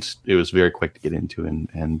 and it was very quick to get into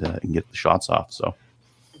and get the shots off. So.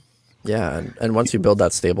 Yeah, and once you build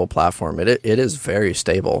that stable platform, it is very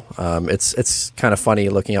stable. It's kind of funny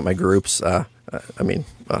looking at my groups. I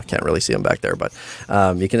can't really see them back there, but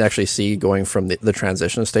you can actually see going from the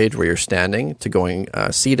transition stage where you're standing to going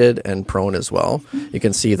seated and prone as well. You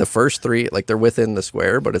can see the first 3, like they're within the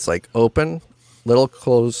square, but it's like open, little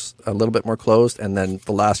close, a little bit more closed, and then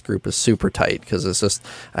the last group is super tight because it's just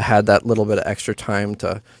I had that little bit of extra time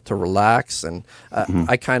to relax, and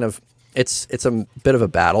I kind of. It's a bit of a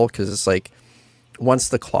battle because it's like once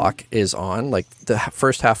the clock is on, like the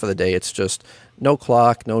first half of the day, it's just no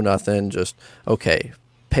clock, no nothing, just, okay,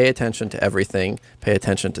 pay attention to everything, pay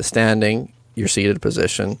attention to standing, your seated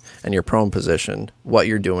position, and your prone position, what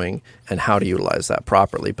you're doing, and how to utilize that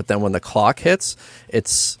properly. But then when the clock hits,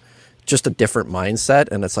 it's just a different mindset,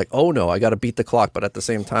 and it's like, oh no, I got to beat the clock. But at the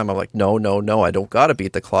same time, I'm like, no, I don't got to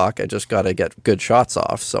beat the clock. I just got to get good shots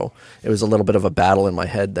off. So it was a little bit of a battle in my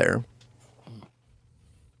head there.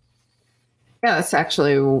 Yeah, that's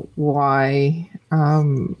actually why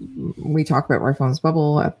we talk about Rifleman's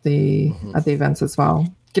Bubble at the events as well.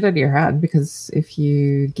 Get out of your head, because if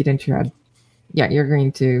you get into your head, you're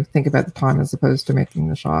going to think about the time as opposed to making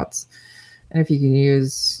the shots. And if you can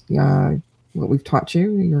use what we've taught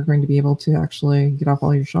you, you're going to be able to actually get off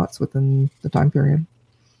all your shots within the time period.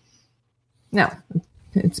 Now,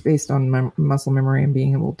 it's based on muscle memory and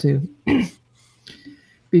being able to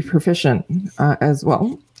be proficient as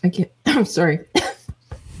well. I'm sorry.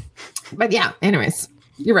 But yeah, anyways,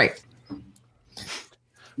 you're right.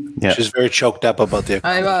 Yeah, She's very choked up about the.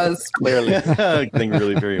 I was. Clearly. Getting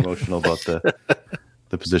really very emotional about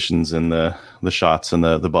the positions and the shots and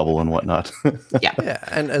the bubble and whatnot. Yeah,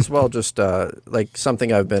 and as well, just like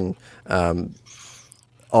something I've been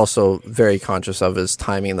also very conscious of is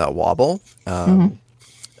timing that wobble.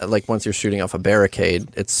 Like once you're shooting off a barricade,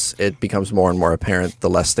 it becomes more and more apparent the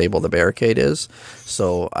less stable the barricade is.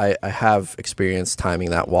 So I have experienced timing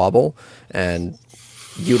that wobble and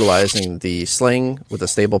utilizing the sling with a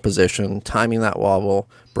stable position, timing that wobble,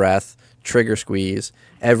 breath, trigger squeeze,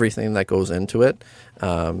 everything that goes into it.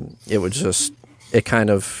 It kind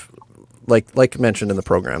of like mentioned in the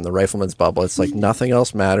program, the Rifleman's Bubble, it's like nothing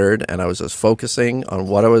else mattered, and I was just focusing on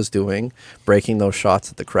what I was doing, breaking those shots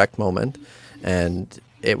at the correct moment, and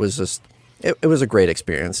it was just it was a great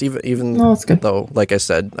experience. Even though, like I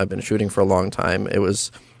said, I've been shooting for a long time, it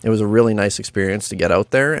was a really nice experience to get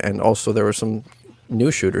out there, and also there were some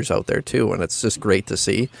new shooters out there too, and it's just great to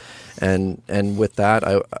see. And with that,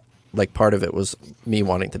 I like part of it was me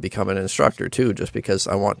wanting to become an instructor too, just because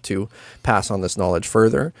I want to pass on this knowledge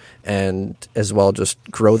further, and as well just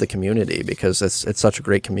grow the community, because it's such a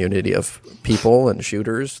great community of people and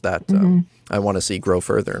shooters that I want to see grow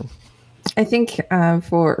further. I think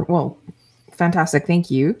fantastic.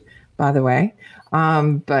 Thank you, by the way.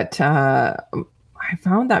 But I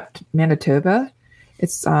found that Manitoba, it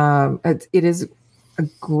is a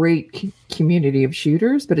great community of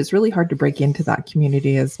shooters, but it's really hard to break into that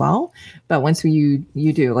community as well. But once you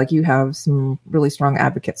do, like, you have some really strong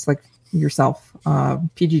advocates like yourself.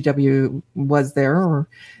 PGW was there or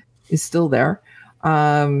is still there.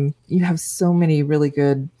 You have so many really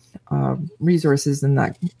good resources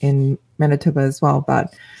in Manitoba as well.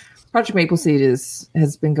 But Project Maple Seed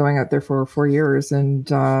has been going out there for 4 years, and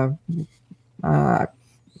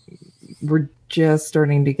we're just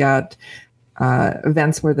starting to get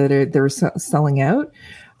events where they're selling out,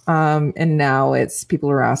 and now it's people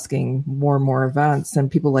are asking more and more events, and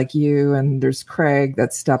people like you, and there's Craig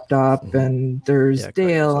that stepped up, and there's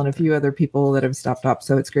Dale and a few other people that have stepped up.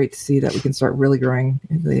 So it's great to see that we can start really growing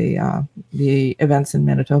the events in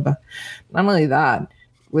Manitoba. Not only that,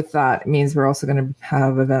 with that, it means we're also going to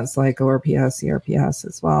have events like ORPS, CRPS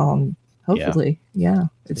as well, and hopefully,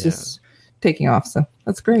 it's just taking off. So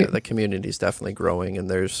that's great. Yeah, the community is definitely growing, and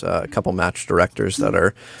there's a couple match directors that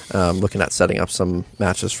are looking at setting up some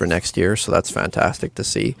matches for next year. So that's fantastic to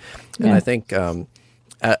see. And I think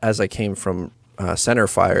as I came from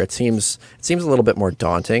Centerfire, it seems a little bit more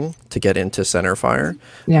daunting to get into Centerfire.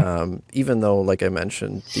 Even though, like I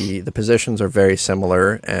mentioned, the positions are very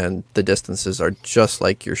similar and the distances are just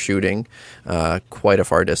like you're shooting quite a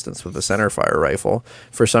far distance with a Centerfire rifle.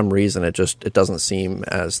 For some reason, it doesn't seem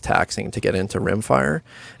as taxing to get into rimfire,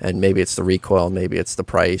 and maybe it's the recoil, maybe it's the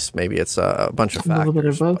price, maybe it's a bunch of factors. A little bit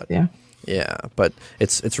of both, Yeah, but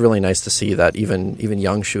it's really nice to see that even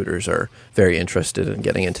young shooters are very interested in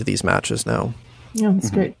getting into these matches now. Yeah,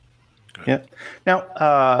 that's great. Yeah.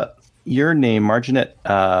 Now, your name, Marginet,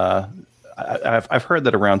 I've heard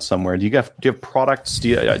that around somewhere. Do you have products? Do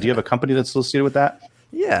you have a company that's associated with that?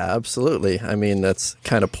 Yeah, absolutely. I mean, that's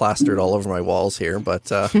kind of plastered all over my walls here, but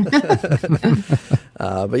but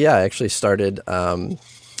yeah, I actually started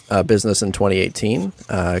a business in 2018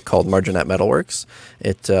 called Marginet Metalworks.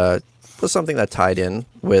 It was something that tied in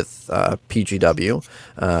with PGW.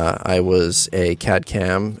 I was a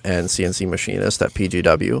CAD/CAM and CNC machinist at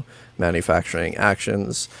PGW, manufacturing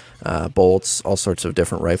actions, bolts, all sorts of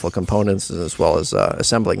different rifle components, as well as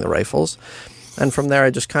assembling the rifles. And from there,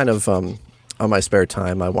 I just kind of, on my spare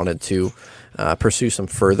time, I wanted to pursue some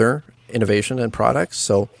further innovation in products.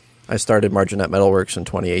 So I started Marginet Metalworks in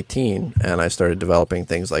 2018, and I started developing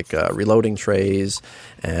things like reloading trays,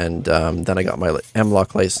 and then I got my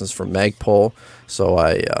M-Lock license from Magpul, so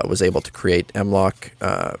I was able to create M-Lock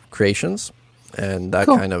creations, and that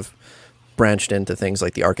kind of branched into things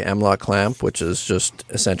like the Arca M-Lock clamp, which is just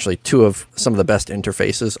essentially two of some of the best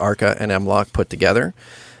interfaces, Arca and M-Lock put together.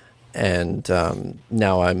 And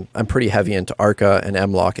now I'm pretty heavy into Arca and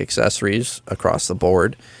M-Lock accessories across the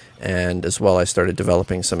board. And as well, I started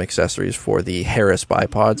developing some accessories for the Harris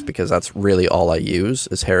bipods, because that's really all I use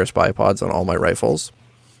is Harris bipods on all my rifles.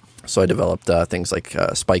 So I developed things like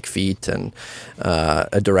spike feet and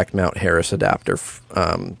a direct mount Harris adapter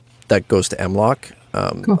that goes to M-LOK.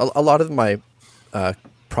 Cool. A lot of my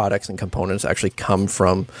products and components actually come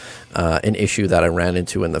from an issue that I ran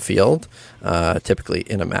into in the field, typically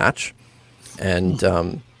in a match. And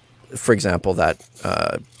for example, that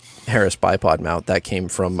Harris bipod mount, that came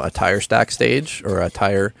from a tire stack stage, or a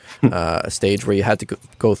tire stage where you had to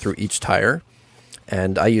go through each tire.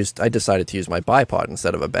 And I decided to use my bipod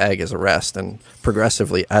instead of a bag as a rest. And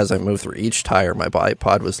progressively, as I moved through each tire, my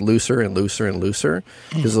bipod was looser and looser and looser,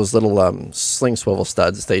 because those little sling swivel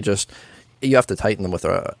studs, you have to tighten them with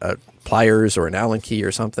a pliers or an Allen key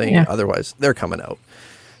or something. Yeah. Otherwise, they're coming out.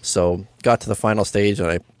 So got to the final stage, and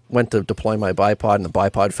I went to deploy my bipod, and the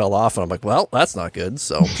bipod fell off. And I'm like, well, that's not good.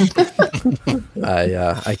 So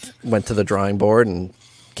I went to the drawing board and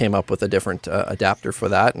came up with a different adapter for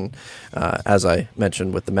that. And as I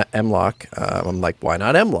mentioned with the M-LOK, I'm like, why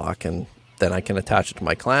not M-LOK? And then I can attach it to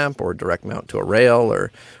my clamp or direct mount to a rail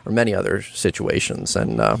or many other situations.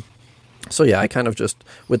 And so yeah, I kind of just,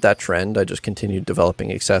 with that trend, I just continued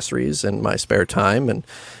developing accessories in my spare time.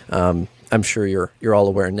 And I'm sure you're all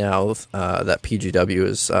aware now that PGW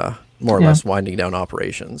is more or less winding down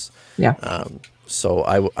operations. Yeah. So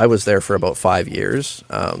I was there for about 5 years,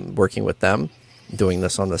 working with them, doing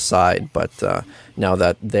this on the side. But now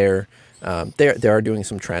that they are doing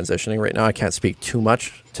some transitioning right now, I can't speak too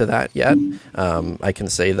much to that yet. I can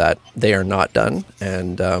say that they are not done,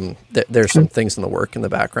 and there's some things in the work in the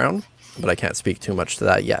background, but I can't speak too much to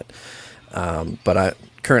that yet. But I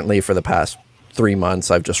currently, for the past 3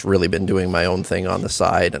 months, I've just really been doing my own thing on the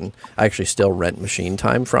side, and I actually still rent machine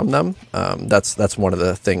time from them. That's one of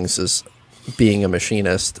the things, is being a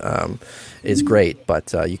machinist is great,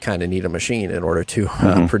 but you kind of need a machine in order to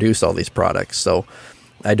produce all these products. So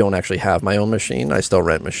I don't actually have my own machine. I still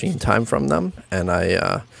rent machine time from them, and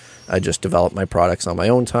I just develop my products on my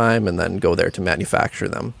own time and then go there to manufacture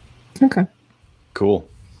them. Okay. Cool.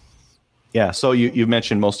 Yeah. So you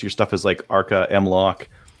mentioned most of your stuff is like Arca, M-LOK,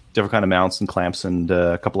 different kind of mounts and clamps, and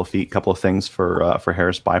a couple of things for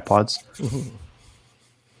Harris bipods. Mm-hmm.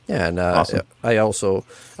 Yeah, and awesome.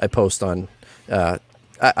 I post on.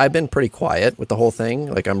 I've been pretty quiet with the whole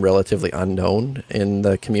thing. Like, I'm relatively unknown in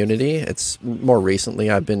the community. It's more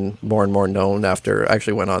recently I've been more and more known after I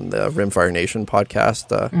actually went on the Rimfire Nation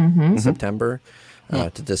podcast in September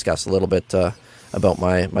to discuss a little bit about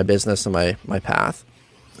my business and my path.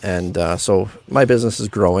 And so my business is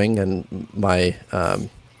growing, and my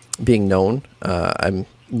being known, I'm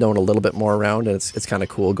known a little bit more around, and it's kind of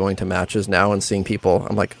cool going to matches now and seeing people.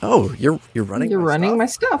 I'm like, oh, you're running my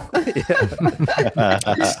stuff.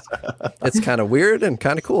 It's kind of weird and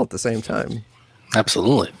kind of cool at the same time.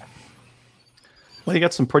 Absolutely. Well, you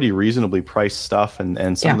got some pretty reasonably priced stuff,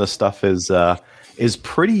 and some of the stuff is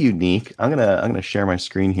pretty unique. I'm gonna share my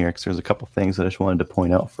screen here because there's a couple things that I just wanted to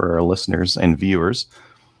point out for our listeners and viewers.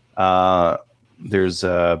 There's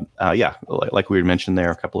like we had mentioned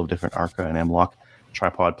there, a couple of different Arca and M-LOK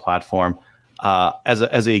tripod platform.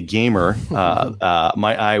 As a gamer,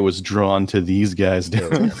 my eye was drawn to these guys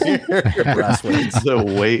down here. Brass weights. The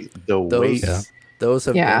weight. Those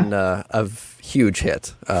have been a huge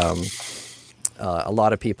hit. A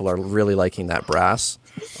lot of people are really liking that brass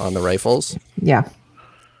on the rifles. Yeah.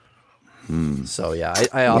 So yeah,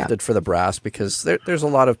 I opted for the brass because there's a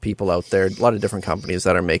lot of people out there, a lot of different companies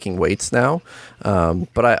that are making weights now.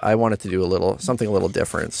 But I wanted to do something a little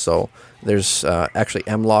different. So there's actually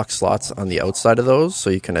M-LOK slots on the outside of those, so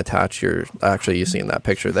you can attach you see in that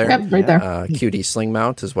picture there. Yep, right there. QD sling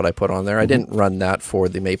mount is what I put on there. I didn't run that for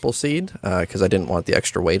the Maple Seed because I didn't want the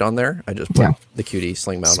extra weight on there. I just put the QD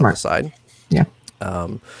sling mount on the side. Yeah.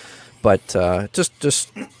 But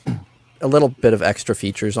just a little bit of extra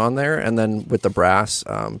features on there, and then with the brass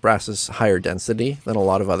is higher density than a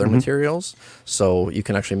lot of other materials, so you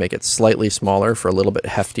can actually make it slightly smaller for a little bit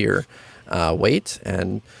heftier weight.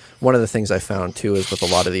 And one of the things I found too is with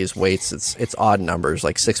a lot of these weights, it's odd numbers,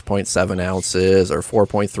 like 6.7 ounces or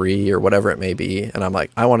 4.3 or whatever it may be, and I'm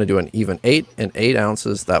like, I want to do an even 8 and 8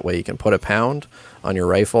 ounces. That way you can put a pound on your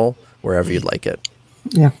rifle wherever you'd like it.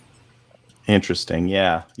 Yeah. Interesting.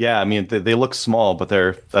 Yeah. I mean, they look small, but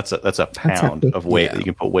that's a pound of weight that you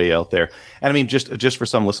can put way out there. And I mean, just for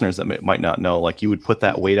some listeners that might not know, like, you would put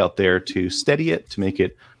that weight out there to steady it, to make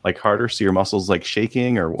it like harder, so your muscles like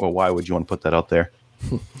shaking, or why would you want to put that out there?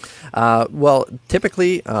 Well,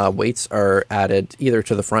 typically weights are added either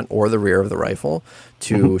to the front or the rear of the rifle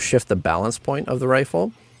to shift the balance point of the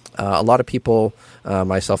rifle. A lot of people,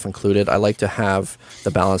 myself included, I like to have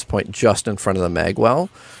the balance point just in front of the mag well,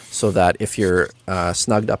 so that if you're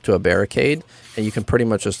snugged up to a barricade, and you can pretty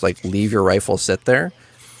much just like leave your rifle sit there,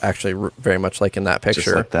 actually very much like in that picture.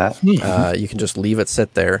 Just like that. You can just leave it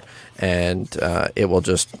sit there, and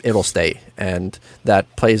it'll stay. And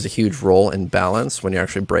that plays a huge role in balance when you're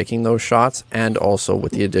actually breaking those shots, and also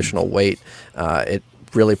with the additional weight, it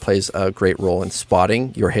really plays a great role in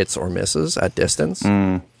spotting your hits or misses at distance.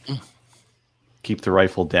 Keep the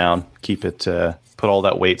rifle down. Keep it. Put all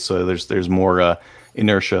that weight so there's more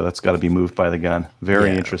inertia that's got to be moved by the gun.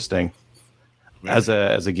 Very interesting. As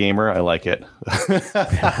a gamer, I like it.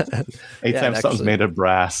 Anytime something's made of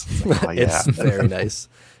brass, it's very nice.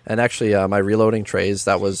 And actually, my reloading trays,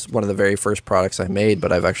 that was one of the very first products I made,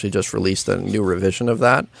 but I've actually just released a new revision of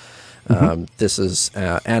that. This is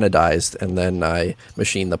anodized, and then I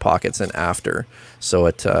machined the pockets in after. So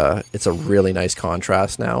it's a really nice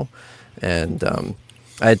contrast now. And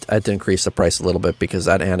I had to increase the price a little bit because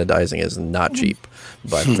that anodizing is not cheap.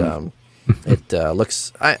 But it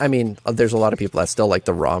looks, I mean, there's a lot of people that still like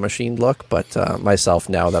the raw machined look, but myself,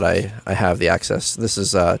 now that I have the access, this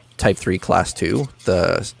is Type 3 Class 2,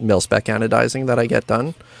 the mil-spec anodizing that I get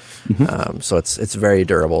done. So it's very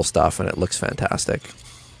durable stuff, and it looks fantastic.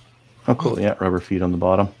 Oh, cool. Yeah, rubber feet on the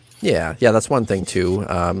bottom. Yeah, that's one thing, too.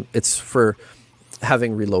 It's for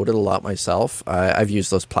having reloaded a lot myself. I've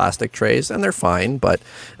used those plastic trays, and they're fine, but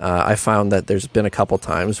I found that there's been a couple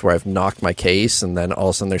times where I've knocked my case, and then all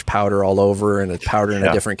of a sudden there's powder all over, and it's powder in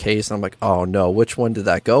a different case, and I'm like, oh no, which one did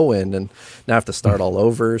that go in? And now I have to start all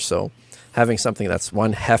over. So having something that's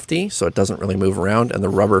one, hefty, so it doesn't really move around, and the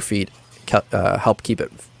rubber feet help keep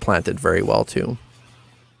it planted very well too.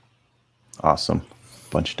 Awesome.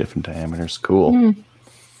 Bunch of different diameters. Cool.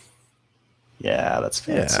 Yeah, that's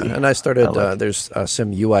fancy. Yeah, and I started, there's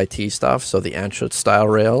some UIT stuff, so the Anschutz style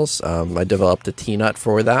rails. I developed a T-nut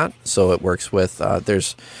for that, so it works with,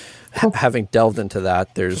 having delved into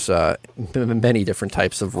that, there's many different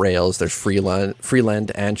types of rails. There's Freeland,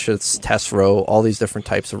 Anschutz, Tesro, all these different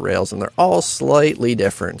types of rails, and they're all slightly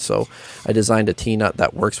different. So I designed a T-nut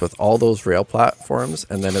that works with all those rail platforms,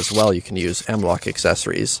 and then as well you can use M-LOK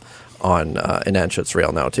accessories on an Anschutz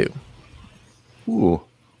rail now too. Ooh.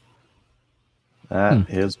 That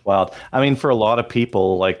is wild. I mean, for a lot of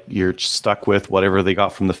people, like, you're stuck with whatever they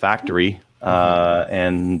got from the factory,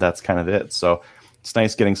 and that's kind of it. So it's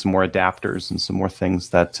nice getting some more adapters and some more things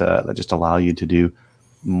that just allow you to do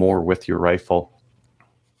more with your rifle.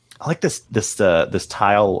 I like this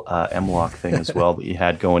tile M-LOK thing as well that you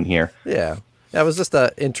had going here. Yeah, that was just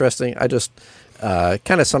interesting. I just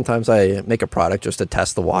kind of sometimes I make a product just to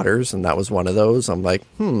test the waters, and that was one of those. I'm like,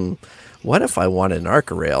 what if I wanted an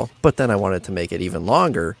Arca rail, but then I wanted to make it even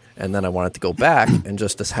longer, and then I wanted to go back and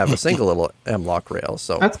just to have a single little M-LOK rail.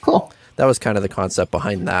 So that's cool. That was kind of the concept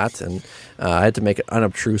behind that, and I had to make it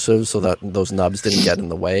unobtrusive so that those nubs didn't get in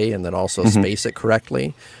the way, and then also space it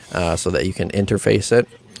correctly so that you can interface it.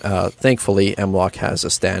 Thankfully, M-LOK has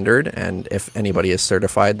a standard, and if anybody is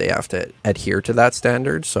certified, they have to adhere to that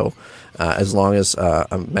standard. So as long as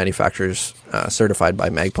a manufacturer's certified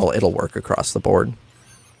by Magpul, it'll work across the board.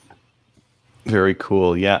 Very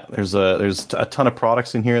cool. Yeah, there's a ton of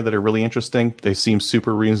products in here that are really interesting. They seem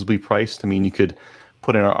super reasonably priced. I mean, you could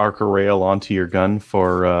put an Arca rail onto your gun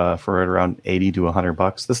for right around $80 to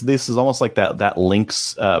 $100. This is almost like that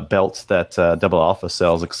Lynx belt that Double Alpha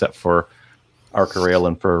sells, except for Arca rail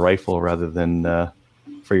and for a rifle rather than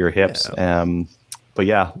for your hips. Yeah. But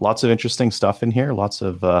yeah, lots of interesting stuff in here. Lots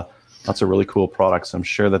of really cool products. I'm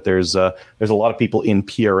sure that there's a lot of people in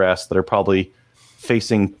PRS that are probably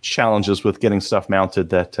facing challenges with getting stuff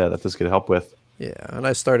mounted that this could help with. Yeah, and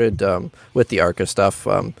I started with the Arca stuff.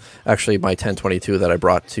 Actually, my 1022 that I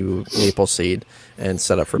brought to Maple Seed and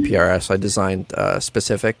set up for PRS, I designed a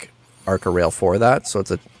specific Arca rail for that. So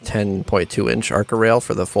it's a 10.2-inch Arca rail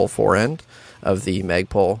for the full forend of the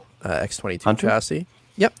Magpul X22 Hunter? chassis.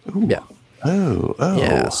 Yep. Ooh. Yeah. Oh.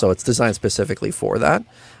 Yeah, so it's designed specifically for that.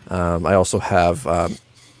 I also have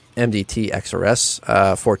MDT XRS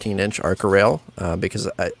 14-inch Arca rail because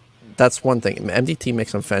that's one thing. MDT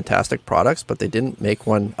makes some fantastic products, but they didn't make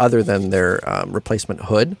one other than their replacement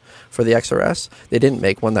hood for the XRS. They didn't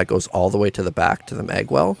make one that goes all the way to the back to the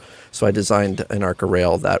magwell. So I designed an Arca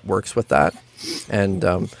rail that works with that. And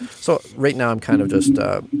so right now I'm kind of just,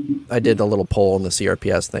 I did a little poll in the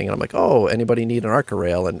CRPS thing, and I'm like, oh, anybody need an Arca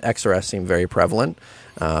rail? And XRS seemed very prevalent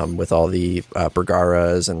with all the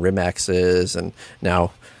Bergaras and Rimexes, and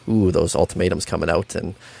now, those ultimatums coming out.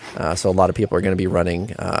 And so a lot of people are going to be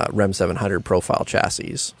running REM 700 profile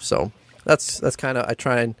chassis. So that's kind of, I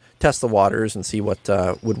try and test the waters and see what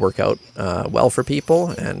would work out well for people.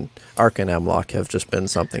 And Arca and M-LOK have just been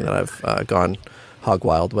something that I've gone hog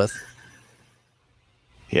wild with.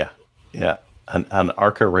 Yeah. An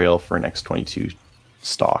Arca rail for an X22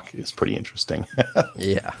 stock is pretty interesting.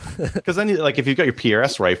 Yeah. Because then, like, if you've got your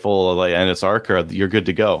PRS rifle and it's Arca, you're good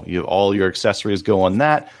to go. All your accessories go on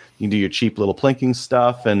that. You can do your cheap little plinking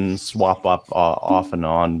stuff and swap up off and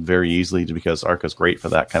on very easily because Arca's great for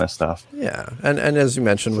that kind of stuff. Yeah, and as you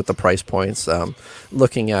mentioned with the price points,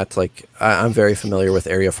 looking at, like, I'm very familiar with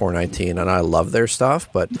Area 419 and I love their stuff,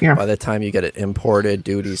 but by the time you get it imported,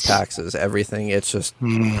 duties, taxes, everything, it's just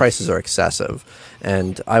prices are excessive.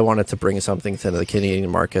 And I wanted to bring something to the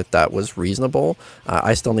Canadian market that was reasonable.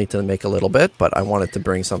 I still need to make a little bit, but I wanted to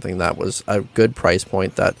bring something that was a good price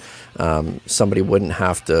point that somebody wouldn't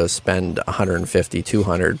have to spend $150,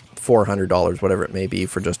 $200, $400, whatever it may be,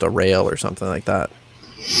 for just a rail or something like that.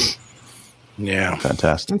 Yeah.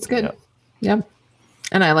 Fantastic. That's good. Yep.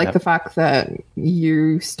 And I like the fact that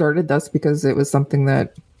you started this because it was something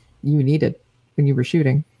that you needed when you were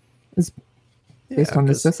shooting. It's based on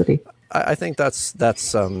necessity. I think that's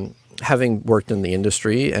having worked in the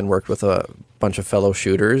industry and worked with a bunch of fellow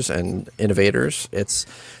shooters and innovators, it's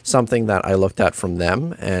something that I looked at from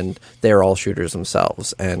them, and they're all shooters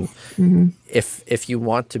themselves. And if you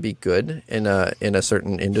want to be good in a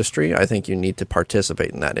certain industry, I think you need to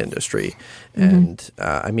participate in that industry. And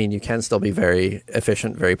I mean, you can still be very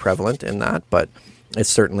efficient, very prevalent in that, but it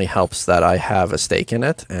certainly helps that I have a stake in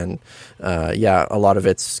it. And a lot of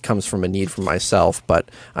it comes from a need for myself, but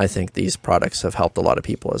I think these products have helped a lot of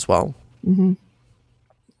people as well.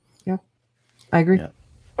 Yeah, I agree.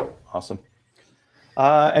 Yeah. Awesome.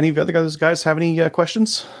 Any of the other guys have any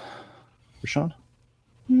questions for Sean?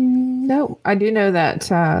 No, I do know that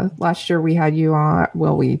last year we had you on.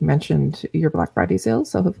 Well, we mentioned your Black Friday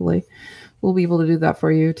sales, so hopefully we'll be able to do that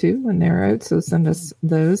for you too when they're out. So send us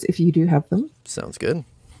those if you do have them. Sounds good.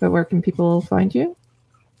 But where can people find you?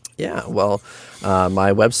 Yeah, well,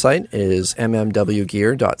 my website is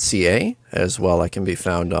mmwgear.ca. As well, I can be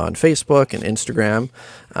found on Facebook and Instagram,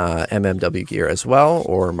 MMW Gear as well,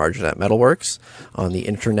 or Marginet Metalworks on the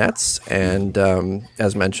internets. And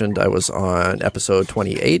as mentioned, I was on episode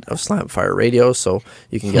 28 of Slamfire Radio, so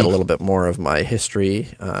you can get a little bit more of my history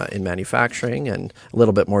in manufacturing and a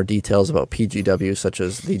little bit more details about PGW, such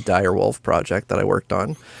as the Direwolf project that I worked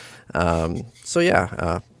on.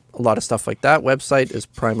 A lot of stuff like that. Website is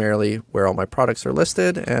primarily where all my products are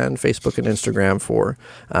listed, and Facebook and Instagram for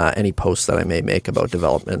any posts that I may make about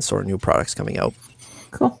developments or new products coming out.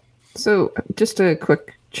 Cool. So just a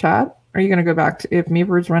quick chat. Are you going to go back to, if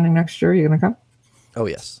Meaford's running next year, are you going to come? Oh,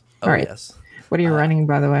 yes. All right. Yes. What are you running,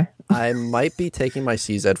 by the way? I might be taking my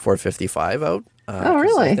CZ 455 out. Oh,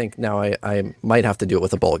 really? I think now I might have to do it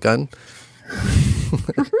with a bullet gun.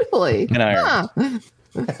 Really? An iron. Huh.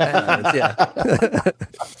 Yeah.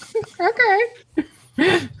 Okay.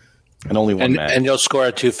 And only one match. And you'll score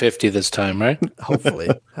a 250 this time, right? Hopefully.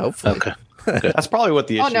 Okay. That's probably what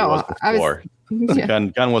the issue was before. Yeah.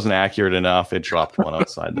 Gun wasn't accurate enough. It dropped one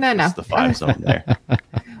outside the 5 zone there.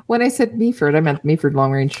 When I said Meaford, I meant Meaford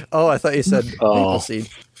long range. Oh, I thought you said maple seed.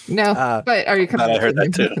 No, but are you coming? I heard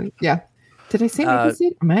that too. Yeah. Did I say maple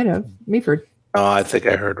seed? I might have. Meaford. Oh, I think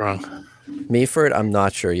I heard wrong. Meaford, I'm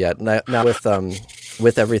not sure yet. Now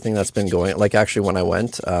with everything that's been going, like actually when I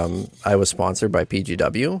went, I was sponsored by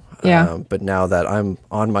PGW. Yeah. But now that I'm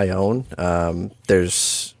on my own,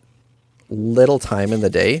 there's little time in the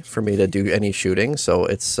day for me to do any shooting, so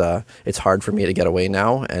it's hard for me to get away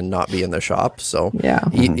now and not be in the shop. So yeah.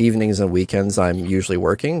 Evenings and weekends I'm usually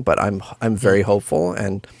working, but I'm very hopeful,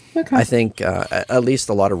 and I think at least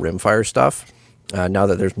a lot of rimfire stuff. Now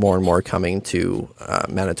that there's more and more coming to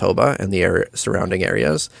Manitoba and the surrounding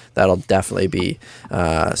areas, that'll definitely be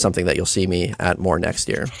something that you'll see me at more next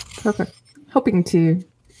year. Perfect. Hoping to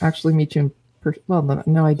actually meet you in person. Well,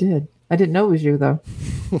 no, I did. I didn't know it was you, though.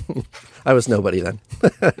 I was nobody then.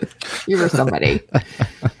 You were somebody.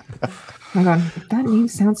 Hang on. That name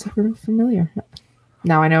sounds so familiar.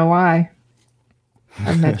 Now I know why.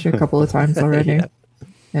 I've met you a couple of times already. Yeah.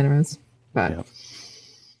 Anyways, but... Yeah.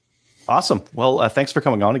 Awesome. Well, thanks for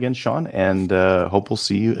coming on again, Sean, and hope we'll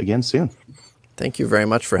see you again soon. Thank you very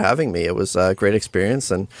much for having me. It was a great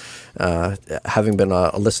experience, and having been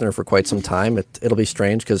a listener for quite some time, it'll be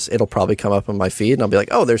strange because it'll probably come up on my feed, and I'll be like,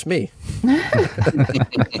 oh, there's me.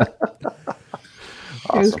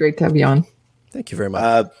 Awesome. It was great to have you on. Thank you very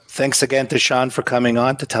much. Thanks again to Sean for coming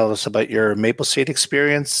on to tell us about your maple seed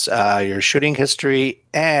experience, your shooting history,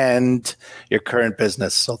 and your current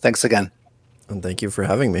business. So thanks again. And thank you for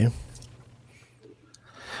having me.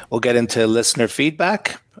 We'll get into listener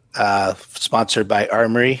feedback. sponsored by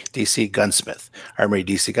Armory DC Gunsmith. Armory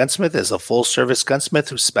DC Gunsmith is a full-service gunsmith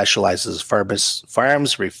who specializes in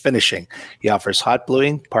firearms refinishing. He offers hot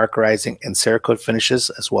bluing, parkerizing, and Cerakote finishes,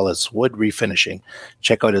 as well as wood refinishing.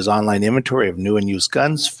 Check out his online inventory of new and used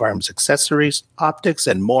guns, firearms accessories, optics,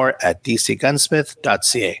 and more at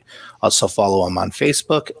dcgunsmith.ca. Also follow him on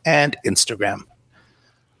Facebook and Instagram.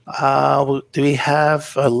 Do we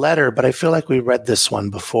have a letter? But I feel like we read this one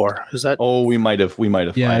before. Is that? Oh, we might have.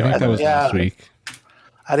 Yeah, I think that was last week.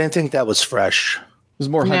 I didn't think that was fresh. There's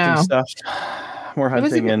more hunting No. stuff, more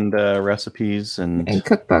hunting and recipes and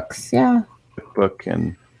cookbooks. Yeah. cookbook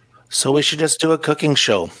and. So we should just do a cooking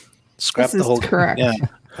show. Scrap This the whole. is correct. Yeah.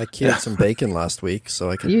 I cured some bacon last week, so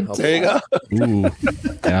I can You help. There you go. Ooh,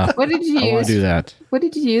 yeah. What did you I want use? to do that. What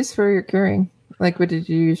did you use for your curing? Like, what did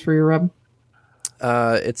you use for your rub?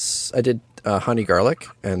 I did honey garlic,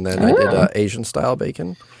 and then I did Asian style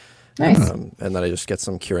bacon. Nice. And then I just get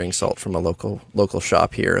some curing salt from a local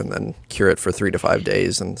shop here, and then cure it for 3 to 5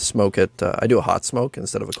 days and smoke it. I do a hot smoke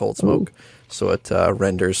instead of a cold smoke, so it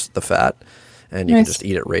renders the fat, and you can Nice. just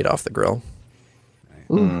eat it right off the grill.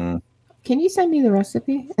 Ooh. Can you send me the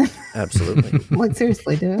recipe? Absolutely. Like,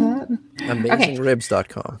 seriously, do that.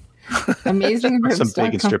 AmazingRibs.com. Amazing. Some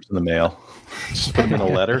bacon strips in the mail. Just put them in a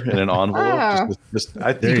letter in an envelope. Ah. You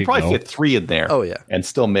There could you probably go. fit 3 in there. Oh, yeah. And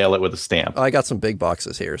still mail it with a stamp. I got some big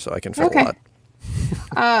boxes here, so I can fit Okay. a lot.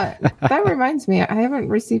 That reminds me, I haven't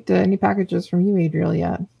received any packages from you, Adriel,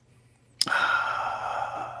 yet.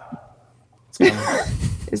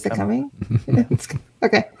 Is it coming?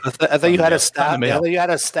 Okay. I thought you had a Yeah, staff. mail. I thought you had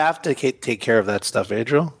a staff to take care of that stuff,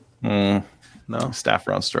 Adriel. No, No, staff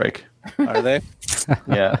are on strike. are they?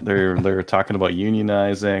 Yeah, they're talking about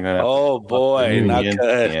unionizing. Oh boy, not Union.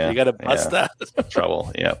 good. Yeah, You got to bust yeah. that.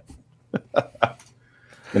 Trouble. Yep.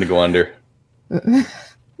 Gonna go under.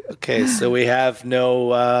 Okay, so we have no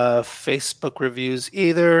Facebook reviews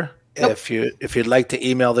either. If you'd like to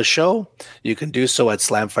email the show, you can do so at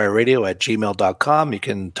slamfireradio@gmail.com. You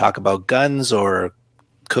can talk about guns or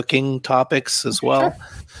cooking topics as well.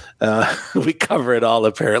 We cover it all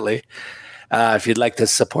apparently. If you'd like to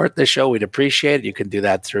support the show, we'd appreciate it. You can do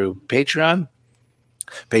that through Patreon,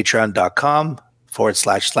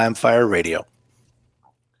 patreon.com/Slamfire Radio.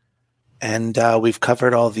 And we've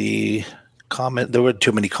covered all the comment. There were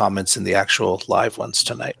too many comments in the actual live ones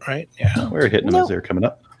tonight, right? Yeah. We're hitting them No. as they're coming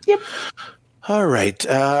up. Yep. All right.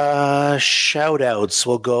 Shout outs.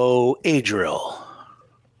 We'll go Adriel.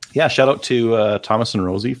 Yeah, shout out to Thomas and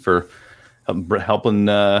Rosie for helping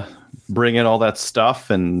bring in all that stuff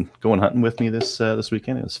and going hunting with me this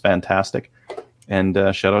weekend. It was fantastic. And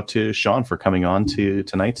shout out to Sean for coming on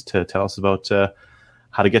tonight to tell us about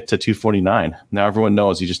how to get to 249. Now everyone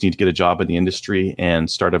knows you just need to get a job in the industry and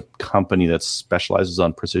start a company that specializes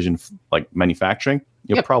on precision like manufacturing.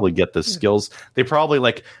 You'll Yep. probably get the skills. They probably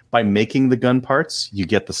like by making the gun parts, you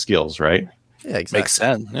get the skills, right? Yeah, exactly. Makes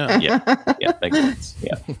sense. Yeah. Yeah, makes sense.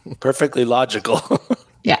 Yeah. Perfectly logical.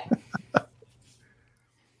 Yeah.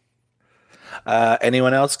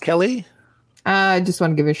 Anyone else, Kelly? I just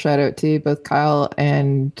want to give a shout out to both Kyle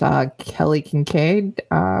and Kelly Kincaid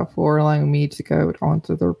for allowing me to go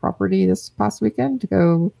onto their property this past weekend to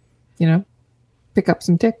go, pick up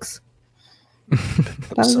some ticks.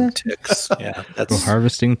 That was Some it. ticks. Yeah, Go that's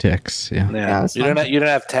harvesting ticks. Yeah. yeah. it was You fun. don't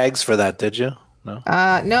have tags for that, did you? No.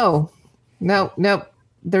 No.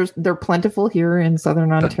 They're plentiful here in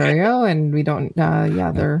Southern Ontario, and we don't.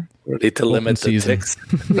 They're Ready to limit the season. ticks.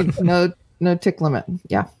 no tick limit.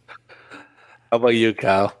 Yeah. How about you,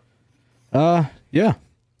 Kyle? Yeah.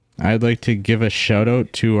 I'd like to give a shout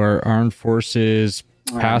out to our armed forces,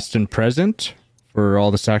 past and present, for all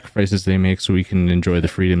the sacrifices they make so we can enjoy the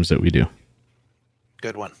freedoms that we do.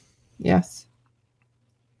 Good one. Yes.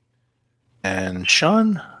 And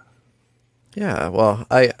Sean? Yeah, well,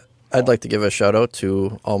 I'd like to give a shout out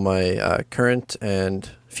to all my current and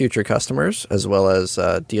future customers, as well as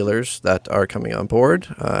dealers that are coming on board.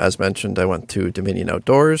 As mentioned, I went to Dominion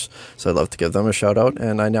Outdoors, so I'd love to give them a shout out.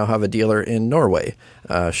 And I now have a dealer in Norway,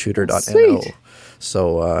 shooter.no. Sweet.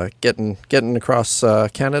 So getting across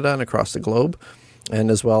Canada and across the globe.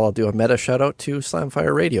 And as well, I'll do a meta shout out to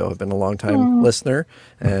Slamfire Radio. I've been a long time listener,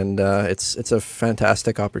 and it's a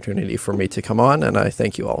fantastic opportunity for me to come on, and I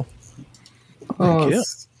thank you all. Oh, you.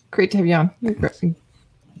 it's great to have you on. You're great.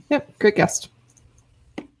 Yep, great guest.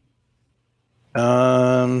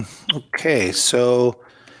 Okay, so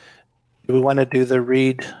do we want to do the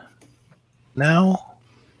read now?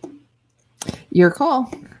 Your call.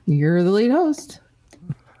 You're the lead host.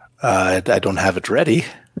 I don't have it ready.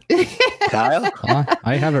 Kyle?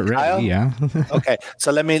 I have it ready. Kyle? Yeah. Okay,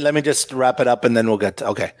 so let me just wrap it up and then we'll get to,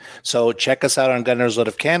 okay. So check us out on Gunners Load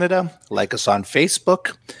of Canada. Like us on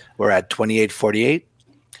Facebook. We're at 2848.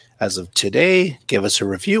 As of today, give us a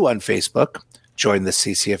review on Facebook. Join the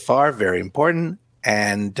CCFR, very important.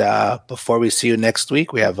 And before we see you next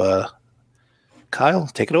week, we have Kyle,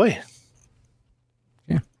 take it away.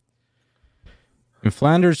 Yeah. In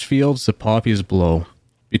Flanders fields, the poppies blow.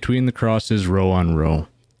 Between the crosses, row on row.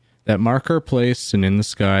 That mark our place, and in the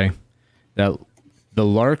sky, that the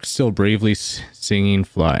lark still bravely singing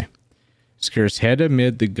fly. Scarce head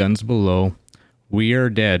amid the guns below. We are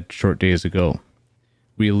dead short days ago.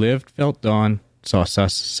 We lived, felt dawn, saw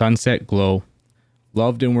sunset glow,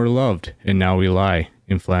 loved and were loved, and now we lie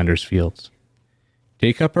in Flanders fields.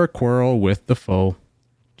 Take up our quarrel with the foe,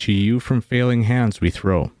 to you from failing hands we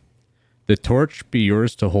throw. The torch be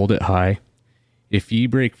yours to hold it high. If ye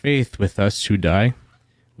break faith with us who die,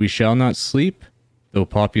 we shall not sleep, though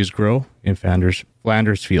poppies grow in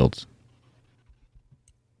Flanders fields.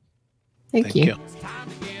 Thank you.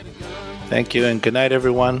 Thank you, and good night,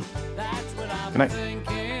 everyone. Good night.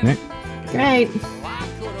 Good night.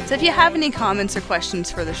 So if you have any comments or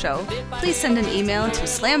questions for the show, please send an email to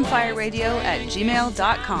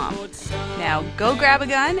slamfireradio@gmail.com. Now go grab a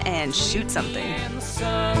gun and shoot something.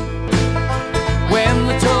 When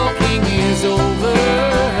the talking is over,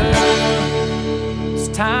 it's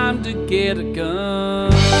time to get a gun.